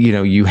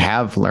 you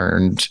have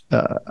learned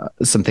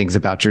some things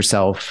about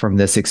yourself from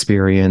this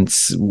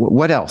experience.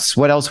 What else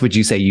would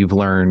you say you've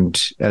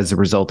learned as a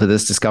result of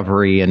this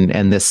discovery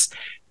and this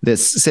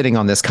sitting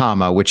on this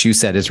comma, which you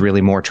said is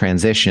really more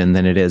transition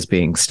than it is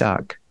being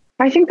stuck?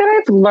 I think that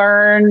I've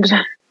learned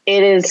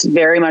it is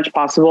very much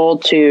possible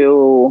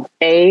to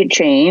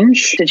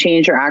change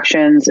your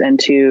actions and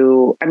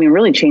to,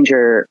 really change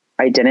your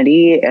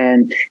identity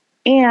and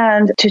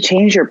to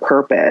change your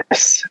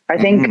purpose. I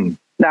think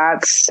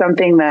that's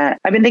something that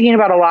I've been thinking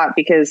about a lot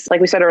because like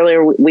we said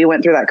earlier, we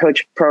went through that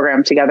coach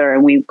program together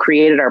and we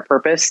created our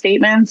purpose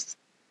statements.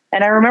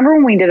 And I remember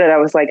when we did it, I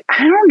was like,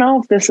 I don't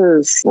know if this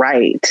is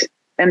right.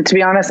 And to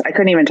be honest, I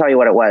couldn't even tell you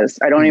what it was.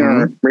 I don't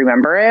even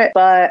remember it.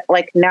 But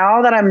like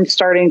now that I'm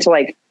starting to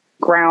like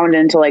ground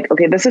into like,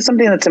 okay, this is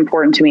something that's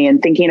important to me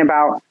and thinking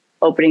about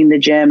opening the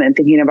gym and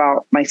thinking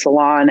about my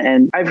salon.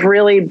 And I've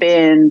really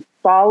been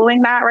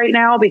following that right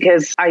now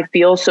because I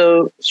feel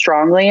so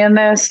strongly in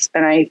this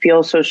and I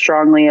feel so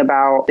strongly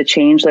about the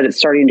change that it's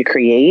starting to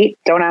create.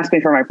 Don't ask me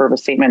for my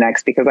purpose statement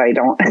next because I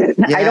don't,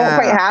 I don't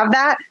quite have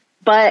that.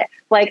 But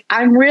like,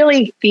 I'm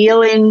really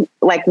feeling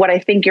like what I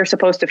think you're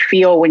supposed to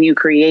feel when you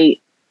create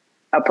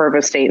a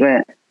purpose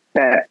statement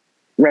that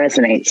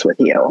resonates with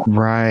you.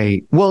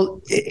 Right.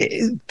 Well,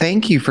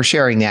 thank you for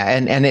sharing that.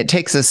 And it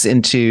takes us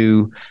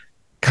into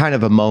kind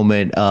of a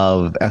moment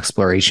of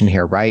exploration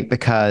here, right?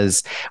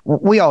 Because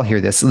we all hear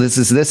this. This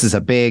is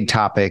a big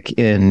topic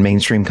in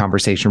mainstream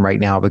conversation right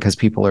now because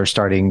people are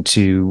starting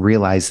to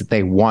realize that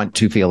they want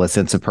to feel a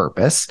sense of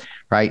purpose,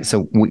 right?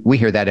 So we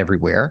hear that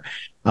everywhere,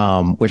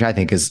 which I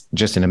think is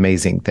just an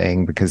amazing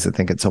thing because I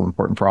think it's so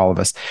important for all of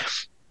us.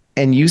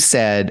 And you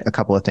said a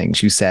couple of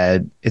things. You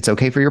said it's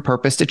okay for your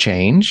purpose to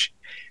change.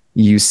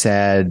 You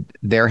said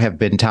there have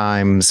been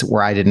times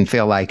where I didn't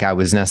feel like I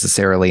was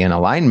necessarily in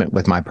alignment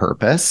with my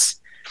purpose.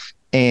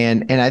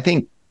 And I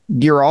think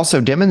you're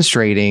also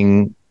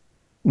demonstrating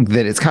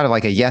that it's kind of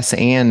like a yes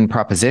and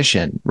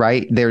proposition,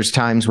 right? There's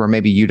times where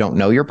maybe you don't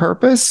know your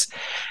purpose.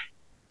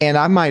 And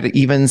I might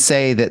even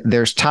say that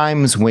there's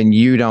times when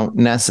you don't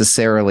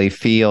necessarily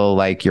feel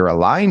like you're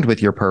aligned with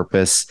your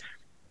purpose,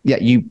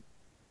 yet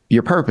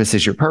your purpose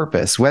is your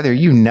purpose, whether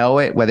you know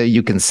it, whether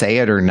you can say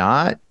it or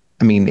not.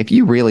 I mean, if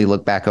you really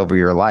look back over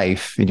your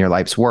life and your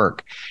life's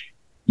work,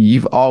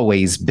 you've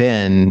always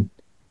been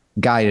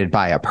guided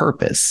by a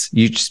purpose.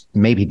 You just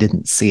maybe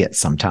didn't see it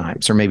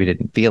sometimes, or maybe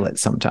didn't feel it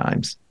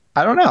sometimes.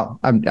 I don't know.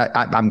 I'm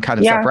kind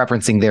of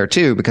self-referencing there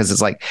too, because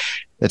it's like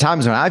the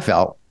times when I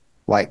felt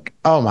like,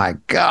 oh my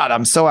God,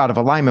 I'm so out of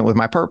alignment with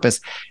my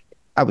purpose.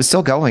 I was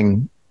still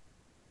going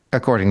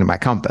according to my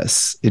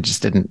compass. I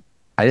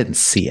didn't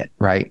see it,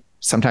 right?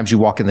 Sometimes you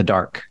walk in the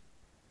dark.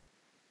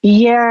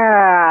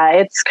 Yeah,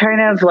 it's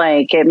kind of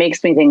like, it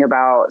makes me think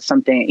about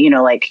something,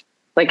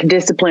 like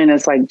discipline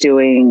is like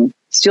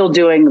still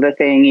doing the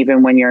thing,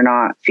 even when you're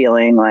not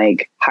feeling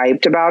like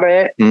hyped about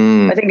it.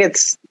 I think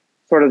it's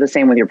sort of the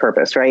same with your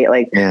purpose, right?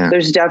 Like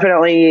there's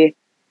definitely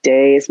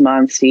days,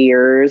 months,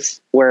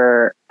 years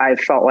where I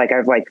felt like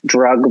I've like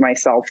drug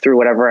myself through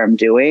whatever I'm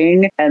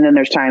doing. And then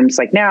there's times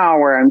like now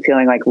where I'm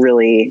feeling like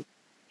really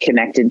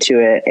connected to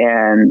it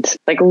and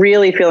like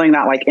really feeling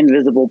that like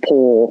invisible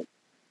pull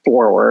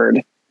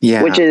forward,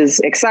 which is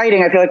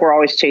exciting. I feel like we're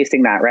always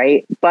chasing that,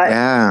 right? But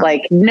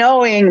like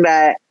knowing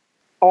that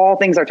all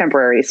things are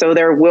temporary. So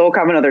there will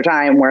come another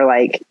time where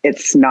like,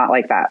 it's not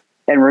like that,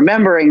 and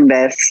remembering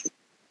this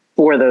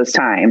for those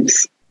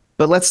times.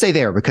 But let's stay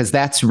there because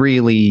that's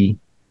really,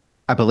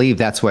 I believe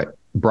that's what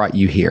brought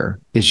you here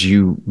is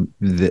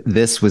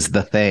this was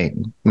the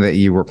thing that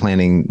you were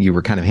planning. You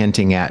were kind of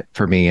hinting at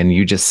for me. And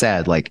you just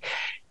said like,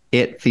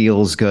 it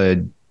feels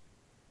good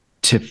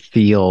to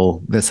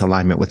feel this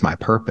alignment with my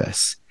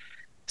purpose.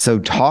 So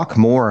talk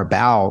more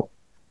about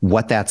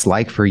what that's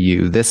like for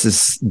you. This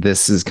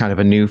is kind of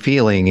a new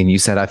feeling. And you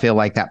said, I feel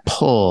like that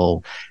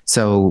pull.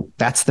 So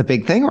that's the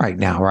big thing right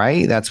now,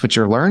 right? That's what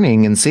you're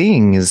learning and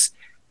seeing is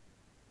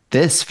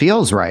this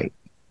feels right.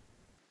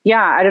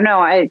 Yeah, I don't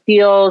know. It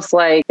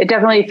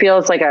definitely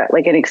feels like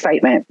an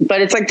excitement, but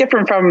it's like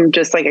different from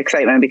just like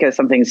excitement because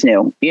something's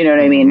new. You know what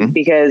I mean?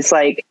 Because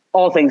like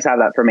all things have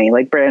that for me,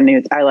 like brand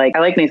new. I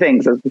like new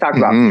things, as we talked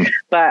about,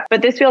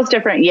 but this feels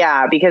different.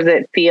 Yeah, because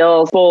it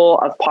feels full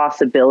of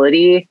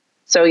possibility.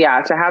 So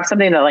yeah, to have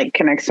something that like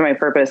connects to my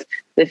purpose,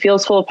 that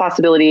feels full of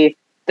possibility,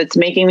 that's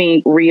making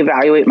me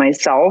reevaluate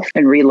myself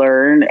and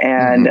relearn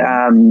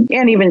and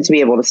even to be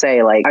able to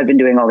say like I've been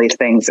doing all these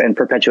things and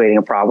perpetuating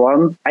a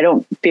problem. I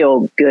don't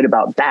feel good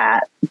about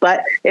that,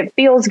 but it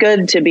feels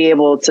good to be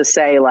able to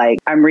say like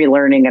I'm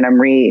relearning and I'm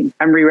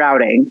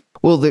rerouting.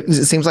 Well, it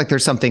seems like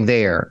there's something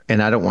there,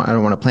 and I don't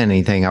want to plan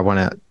anything. I want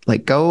to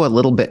like go a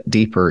little bit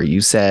deeper.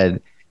 You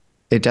said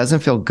it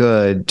doesn't feel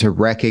good to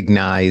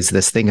recognize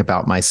this thing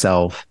about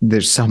myself.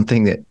 There's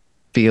something that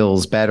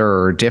feels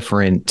better or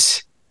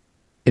different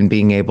in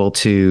being able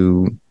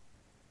to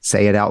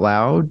say it out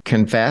loud,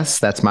 confess,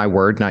 that's my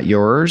word, not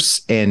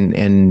yours.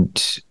 And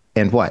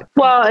what?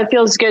 Well, it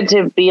feels good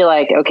to be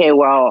like, okay,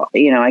 well,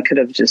 you know, I could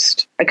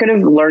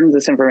have learned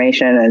this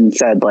information and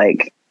said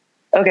like,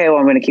 okay, well,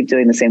 I'm going to keep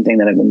doing the same thing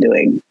that I've been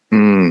doing.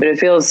 But it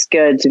feels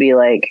good to be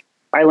like,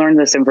 I learned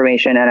this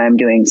information and I'm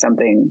doing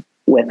something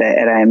with it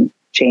and I'm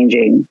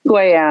changing who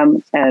I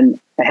am and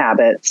the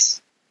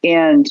habits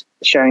and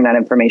sharing that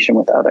information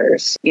with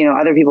others. You know,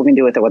 other people can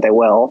do with it what they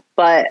will,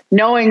 but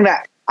knowing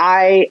that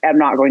I am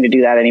not going to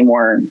do that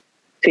anymore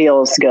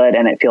feels good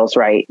and it feels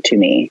right to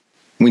me.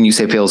 When you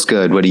say feels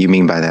good, what do you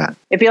mean by that?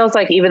 It feels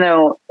like even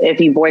though if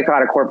you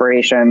boycott a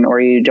corporation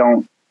or you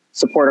don't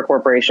support a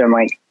corporation,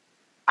 like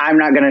I'm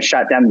not going to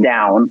shut them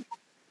down,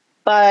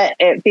 but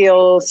it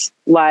feels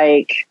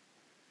like,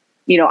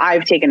 you know,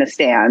 I've taken a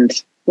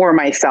stand for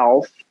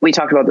myself. We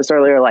talked about this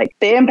earlier, like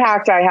the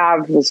impact I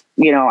have was,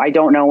 you know, I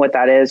don't know what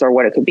that is or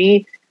what it could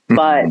be,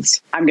 but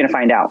I'm going to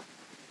find out.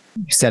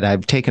 You said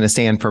I've taken a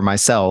stand for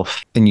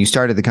myself, and you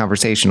started the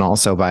conversation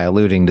also by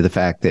alluding to the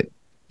fact that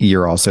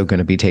you're also going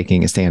to be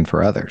taking a stand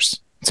for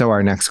others. So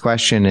our next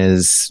question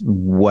is,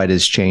 what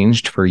has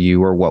changed for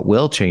you or what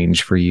will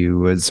change for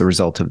you as a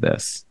result of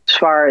this? As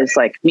far as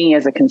like me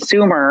as a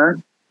consumer,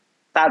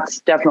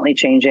 that's definitely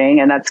changing,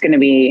 and that's going to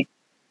be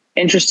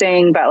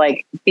interesting, but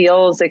like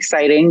feels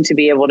exciting to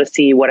be able to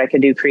see what I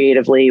could do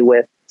creatively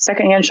with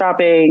secondhand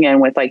shopping and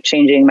with like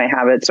changing my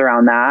habits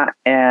around that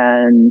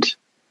and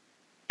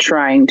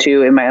trying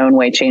to, in my own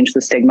way, change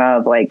the stigma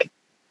of like,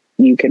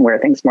 you can wear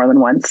things more than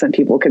once and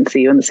people can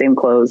see you in the same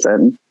clothes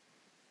and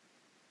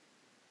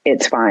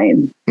it's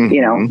fine.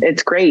 You know,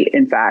 it's great,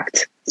 in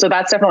fact. So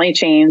that's definitely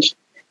changed.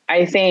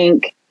 I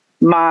think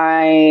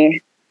my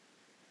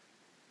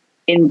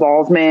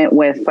involvement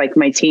with like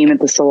my team at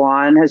the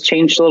salon has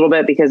changed a little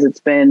bit because it's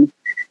been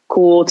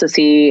cool to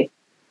see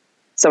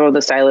some of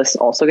the stylists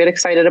also get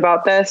excited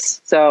about this.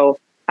 So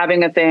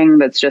having a thing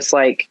that's just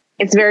like,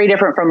 it's very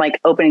different from like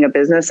opening a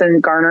business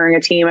and garnering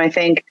a team, I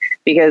think,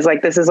 because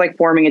like this is like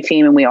forming a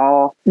team and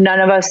none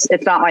of us,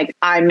 it's not like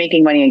I'm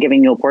making money and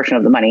giving you a portion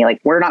of the money. Like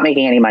we're not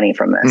making any money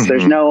from this.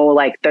 There's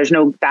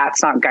no,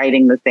 that's not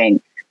guiding the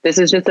thing. This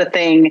is just a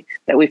thing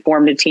that we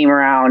formed a team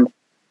around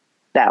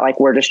that like,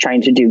 we're just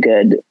trying to do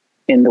good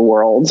in the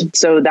world.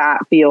 So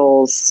that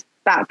feels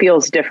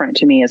different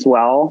to me as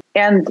well.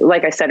 And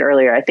like I said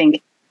earlier, I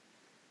think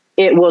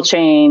it will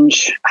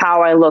change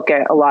how I look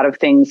at a lot of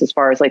things as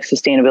far as like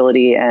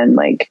sustainability and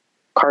like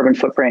carbon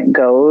footprint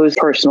goes,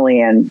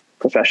 personally and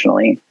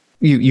professionally.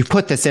 You've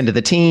put this into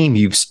the team.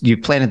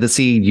 You've planted the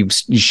seed.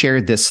 You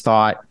shared this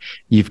thought.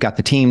 You've got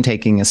the team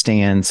taking a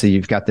stand. So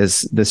you've got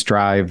this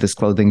drive, this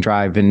clothing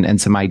drive,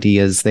 and some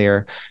ideas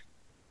there.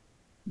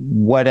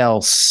 What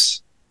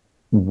else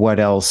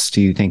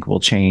do you think will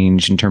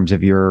change in terms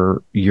of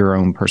your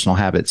own personal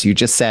habits? You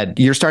just said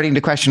you're starting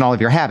to question all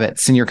of your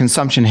habits and your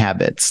consumption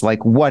habits.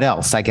 Like what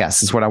else, I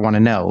guess, is what I want to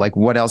know. Like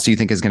what else do you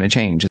think is going to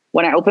change?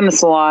 When I open the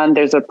salon,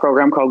 there's a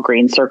program called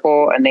Green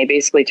Circle, and they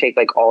basically take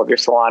like all of your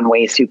salon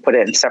waste, you put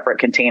it in separate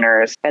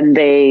containers, and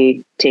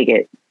they take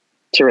it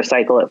to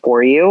recycle it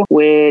for you,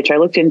 which I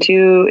looked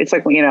into. It's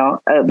like, you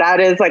know, that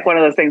is like one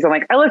of those things I'm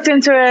like, I looked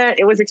into it.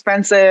 It was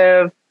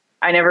expensive.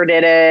 I never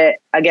did it.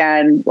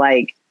 Again,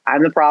 like,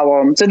 I'm the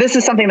problem. So this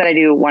is something that I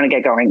do want to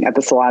get going at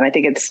the salon. I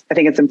think it's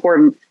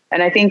important.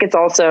 And I think it's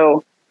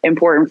also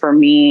important for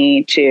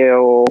me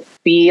to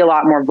be a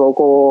lot more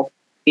vocal,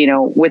 you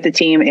know, with the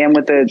team and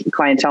with the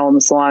clientele in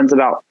the salons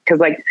about, because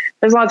like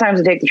there's a lot of times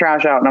I take the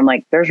trash out and I'm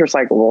like, there's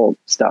recyclable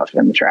stuff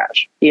in the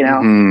trash, you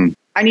know.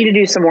 I need to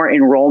do some more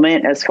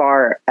enrollment as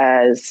far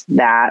as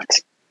that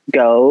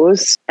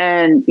goes.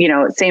 And, you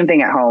know, same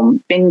thing at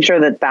home, making sure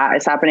that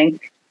is happening.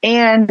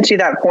 And to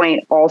that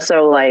point,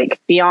 also like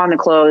beyond the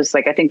clothes,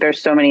 like I think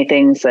there's so many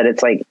things that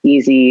it's like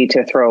easy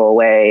to throw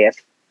away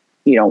if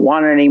you don't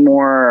want it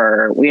anymore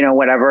or, you know,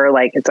 whatever.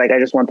 Like, it's like, I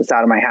just want this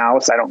out of my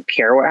house. I don't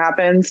care what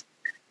happens.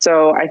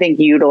 So I think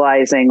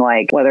utilizing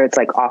like, whether it's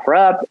like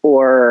OfferUp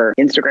or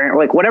Instagram or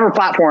like whatever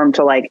platform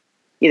to like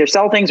either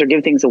sell things or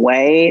give things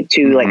away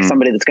to like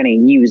somebody that's going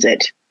to use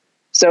it.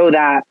 So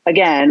that,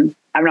 again,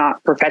 I'm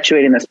not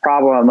perpetuating this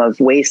problem of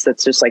waste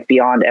that's just like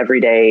beyond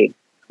everyday,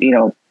 you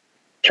know,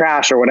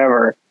 trash or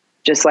whatever,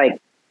 just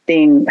like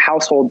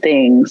household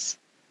things,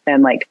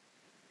 and like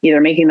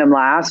either making them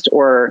last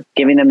or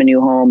giving them a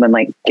new home and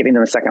like giving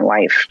them a second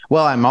life.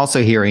 Well, I'm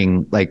also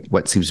hearing like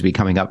what seems to be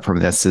coming up from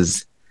this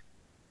is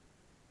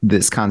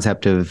this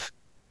concept of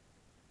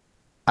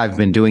I've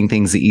been doing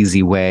things the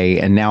easy way,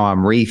 and now I'm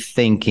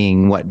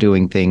rethinking what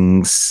doing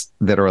things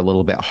that are a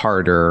little bit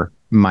harder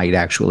might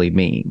actually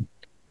mean,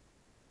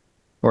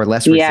 or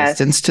less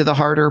resistance to the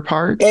harder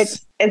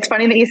parts. It's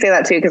funny that you say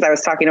that too, because I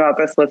was talking about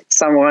this with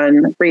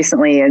someone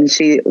recently, and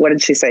what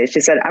did she say?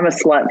 She said, "I'm a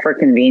slut for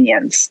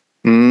convenience."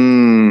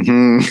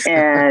 Mm-hmm.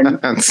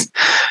 And that's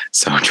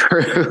so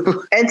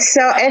true. It's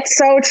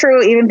so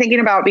true. Even thinking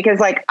about, because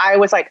like I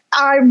was like,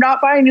 I'm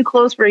not buying new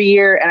clothes for a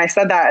year, and I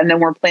said that, and then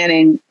we're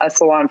planning a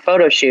salon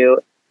photo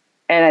shoot,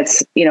 and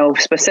it's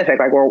specific,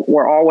 like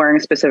we're all wearing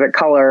a specific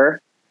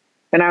color,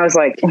 and I was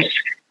like,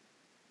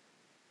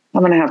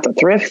 I'm gonna have to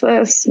thrift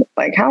this.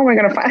 Like, how am I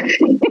gonna find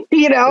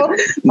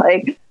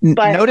like?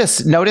 But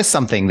notice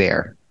something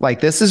there. Like,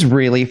 this is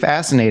really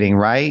fascinating,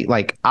 right?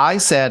 Like, I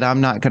said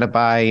I'm not going to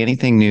buy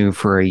anything new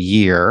for a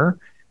year,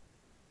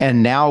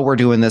 and now we're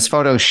doing this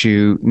photo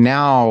shoot.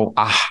 Now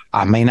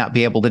I may not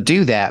be able to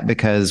do that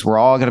because we're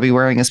all going to be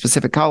wearing a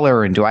specific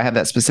color. And do I have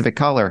that specific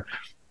color?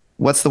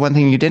 What's the one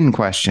thing you didn't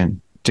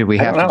question? Do we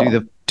have to do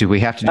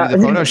the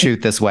photo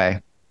shoot this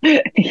way?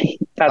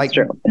 That's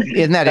true.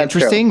 Isn't that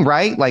interesting, true.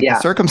 Right? Like, the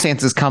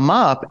circumstances come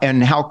up,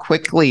 and how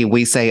quickly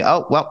we say,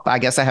 oh, well, I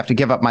guess I have to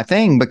give up my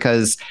thing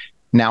because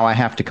now I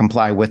have to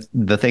comply with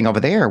the thing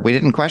over there. We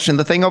didn't question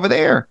the thing over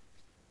there.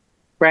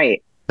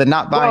 Right. The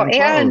not buying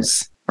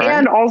clothes. Right?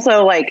 And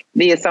also like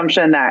the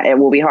assumption that it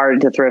will be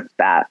hard to thrift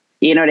that.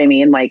 You know what I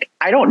mean? Like,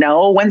 I don't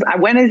know.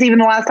 When is even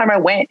the last time I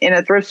went in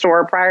a thrift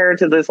store prior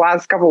to this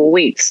last couple of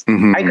weeks?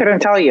 Mm-hmm. I couldn't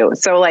tell you.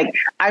 So like,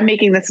 I'm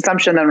making this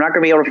assumption that I'm not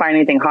going to be able to find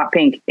anything hot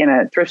pink in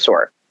a thrift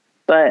store.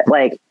 But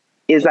like,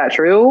 is that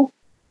true?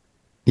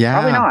 Yeah.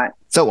 Probably not.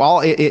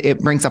 So it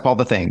brings up all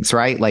the things,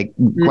 right? Like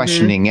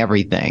questioning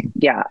everything.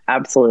 Yeah,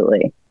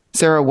 absolutely.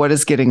 Sarah, what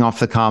does getting off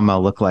the comma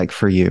look like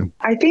for you?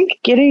 I think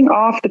getting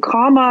off the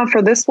comma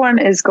for this one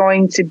is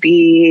going to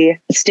be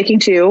sticking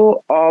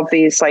to all of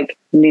these like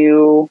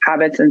new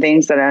habits and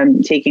things that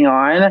I'm taking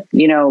on,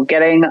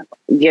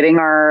 getting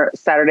our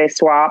Saturday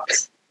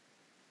swaps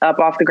up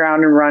off the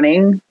ground and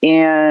running.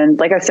 And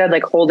like I said,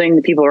 like holding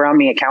the people around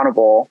me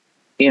accountable,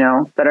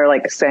 that are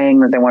like saying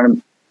that they want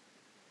to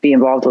be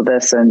involved with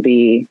this and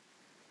be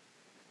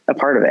a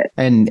part of it.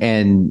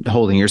 And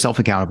holding yourself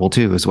accountable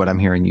too, is what I'm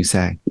hearing you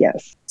say.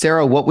 Yes.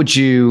 Sarah, what would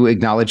you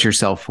acknowledge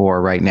yourself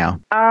for right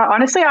now?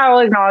 Honestly, I will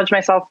acknowledge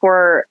myself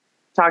for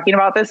talking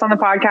about this on the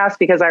podcast,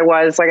 because I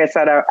was, like I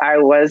said, I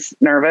was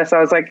nervous. I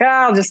was like,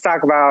 I'll just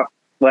talk about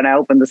when I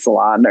opened the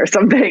salon or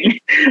something.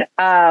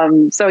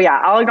 So yeah,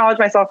 I'll acknowledge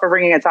myself for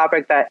bringing a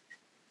topic that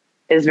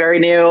is very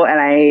new. And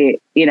I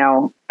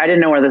didn't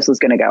know where this was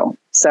going to go.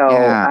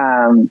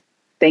 So,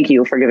 thank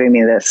you for giving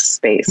me this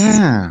space.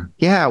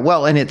 Yeah.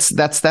 Well, and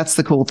that's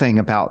the cool thing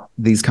about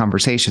these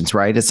conversations,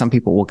 right? Is some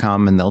people will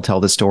come and they'll tell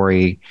the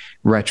story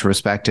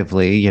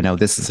retrospectively,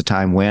 this is a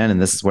time when,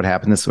 and this is what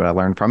happened. This is what I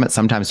learned from it.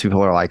 Sometimes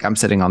people are like, I'm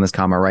sitting on this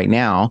comma right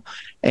now.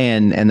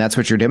 And that's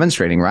what you're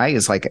demonstrating, right?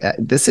 It's like,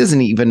 this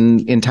isn't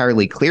even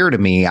entirely clear to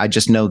me. I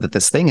just know that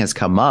this thing has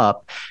come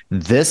up.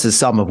 This is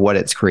some of what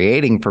it's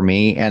creating for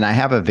me. And I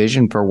have a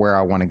vision for where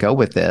I want to go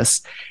with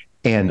this.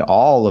 And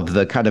all of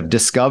the kind of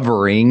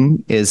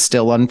discovering is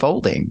still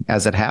unfolding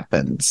as it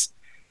happens.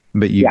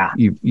 But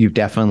you've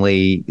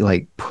definitely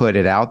like put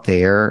it out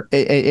there,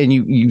 and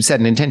you set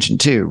an intention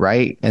too,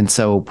 right? And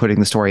so putting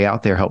the story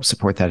out there helps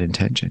support that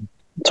intention.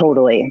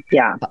 Totally.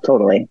 Yeah,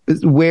 totally.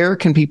 Where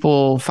can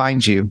people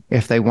find you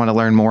if they want to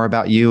learn more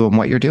about you and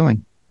what you're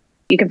doing?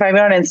 You can find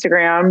me on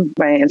Instagram.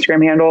 My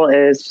Instagram handle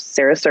is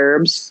Sarah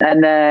Serbs.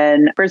 And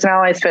then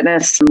Personalized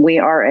Fitness, we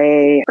are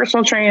a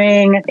personal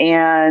training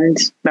and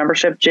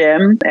membership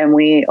gym. And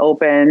we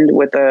opened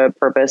with a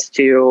purpose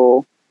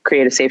to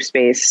create a safe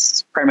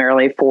space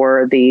primarily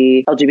for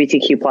the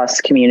LGBTQ plus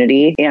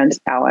community and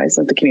allies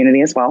of the community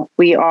as well.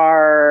 We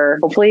are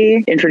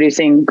hopefully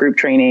introducing group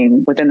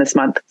training within this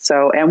month.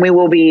 So, and we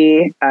will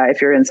be,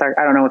 if you're in,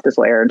 I don't know if this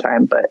will air in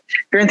time, but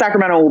if you're in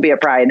Sacramento, we'll be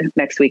at Pride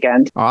next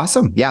weekend.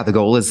 Awesome. Yeah. The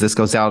goal is this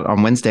goes out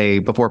on Wednesday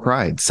before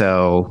Pride.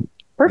 So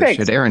perfect. It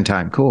should air in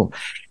time. Cool.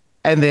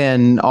 And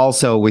then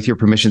also, with your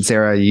permission,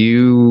 Sarah,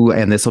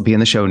 and this will be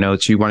in the show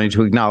notes, you wanted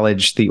to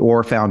acknowledge the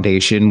OR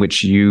Foundation,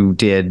 which you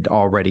did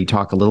already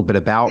talk a little bit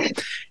about.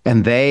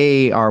 And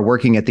they are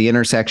working at the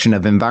intersection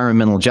of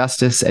environmental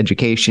justice,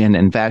 education,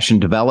 and fashion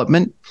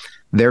development.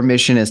 Their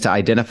mission is to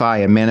identify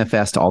and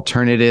manifest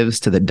alternatives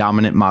to the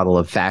dominant model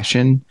of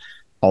fashion,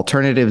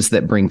 alternatives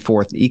that bring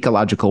forth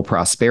ecological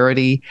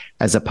prosperity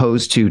as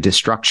opposed to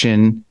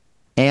destruction,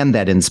 and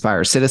that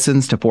inspire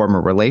citizens to form a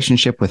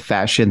relationship with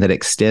fashion that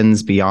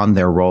extends beyond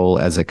their role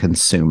as a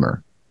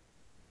consumer.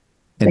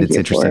 And it's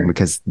interesting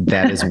because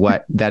that is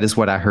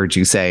what I heard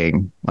you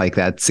saying. Like,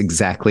 that's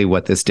exactly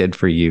what this did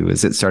for you,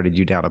 is it started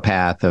you down a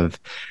path of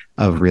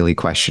really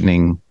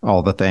questioning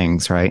all the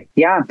things, right?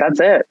 Yeah,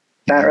 that's it.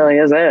 That really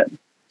is it.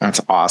 That's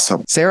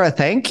awesome. Sarah,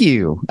 thank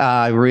you.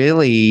 I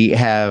really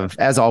have,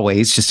 as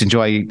always, just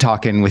enjoy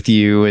talking with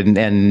you.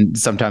 And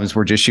sometimes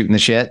we're just shooting the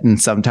shit, and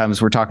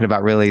sometimes we're talking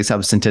about really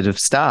substantive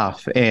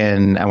stuff.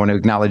 And I want to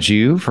acknowledge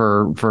you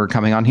for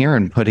coming on here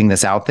and putting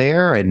this out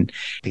there and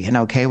being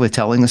okay with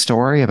telling the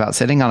story about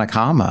sitting on a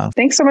comma.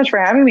 Thanks so much for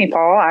having me,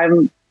 Paul.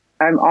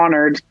 I'm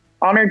honored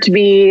to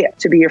be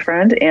your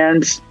friend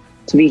and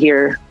to be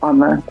here on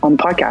the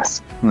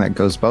podcast. That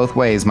goes both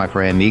ways, my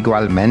friend.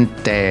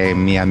 Igualmente,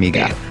 mi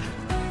amiga.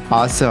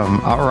 Awesome.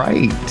 All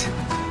right.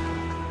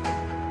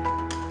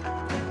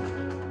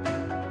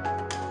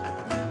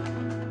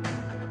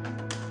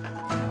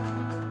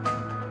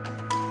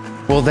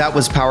 Well, that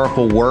was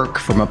powerful work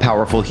from a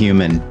powerful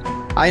human.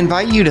 I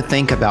invite you to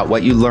think about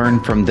what you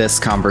learned from this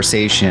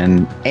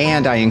conversation,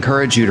 and I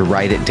encourage you to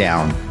write it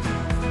down.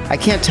 I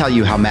can't tell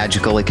you how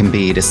magical it can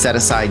be to set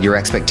aside your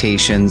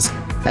expectations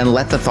and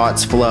let the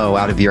thoughts flow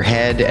out of your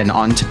head and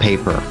onto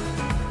paper.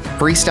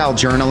 Freestyle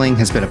journaling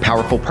has been a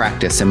powerful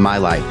practice in my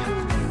life.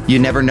 You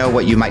never know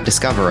what you might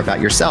discover about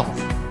yourself.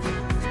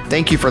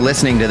 Thank you for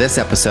listening to this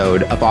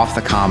episode of Off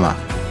the Comma.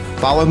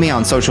 Follow me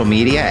on social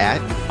media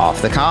at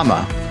Off the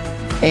Comma.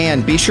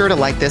 And be sure to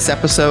like this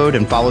episode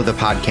and follow the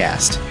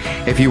podcast.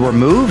 If you were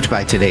moved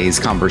by today's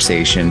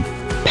conversation,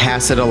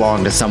 pass it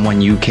along to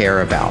someone you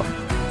care about.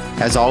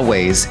 As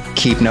always,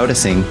 keep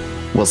noticing.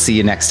 We'll see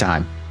you next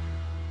time.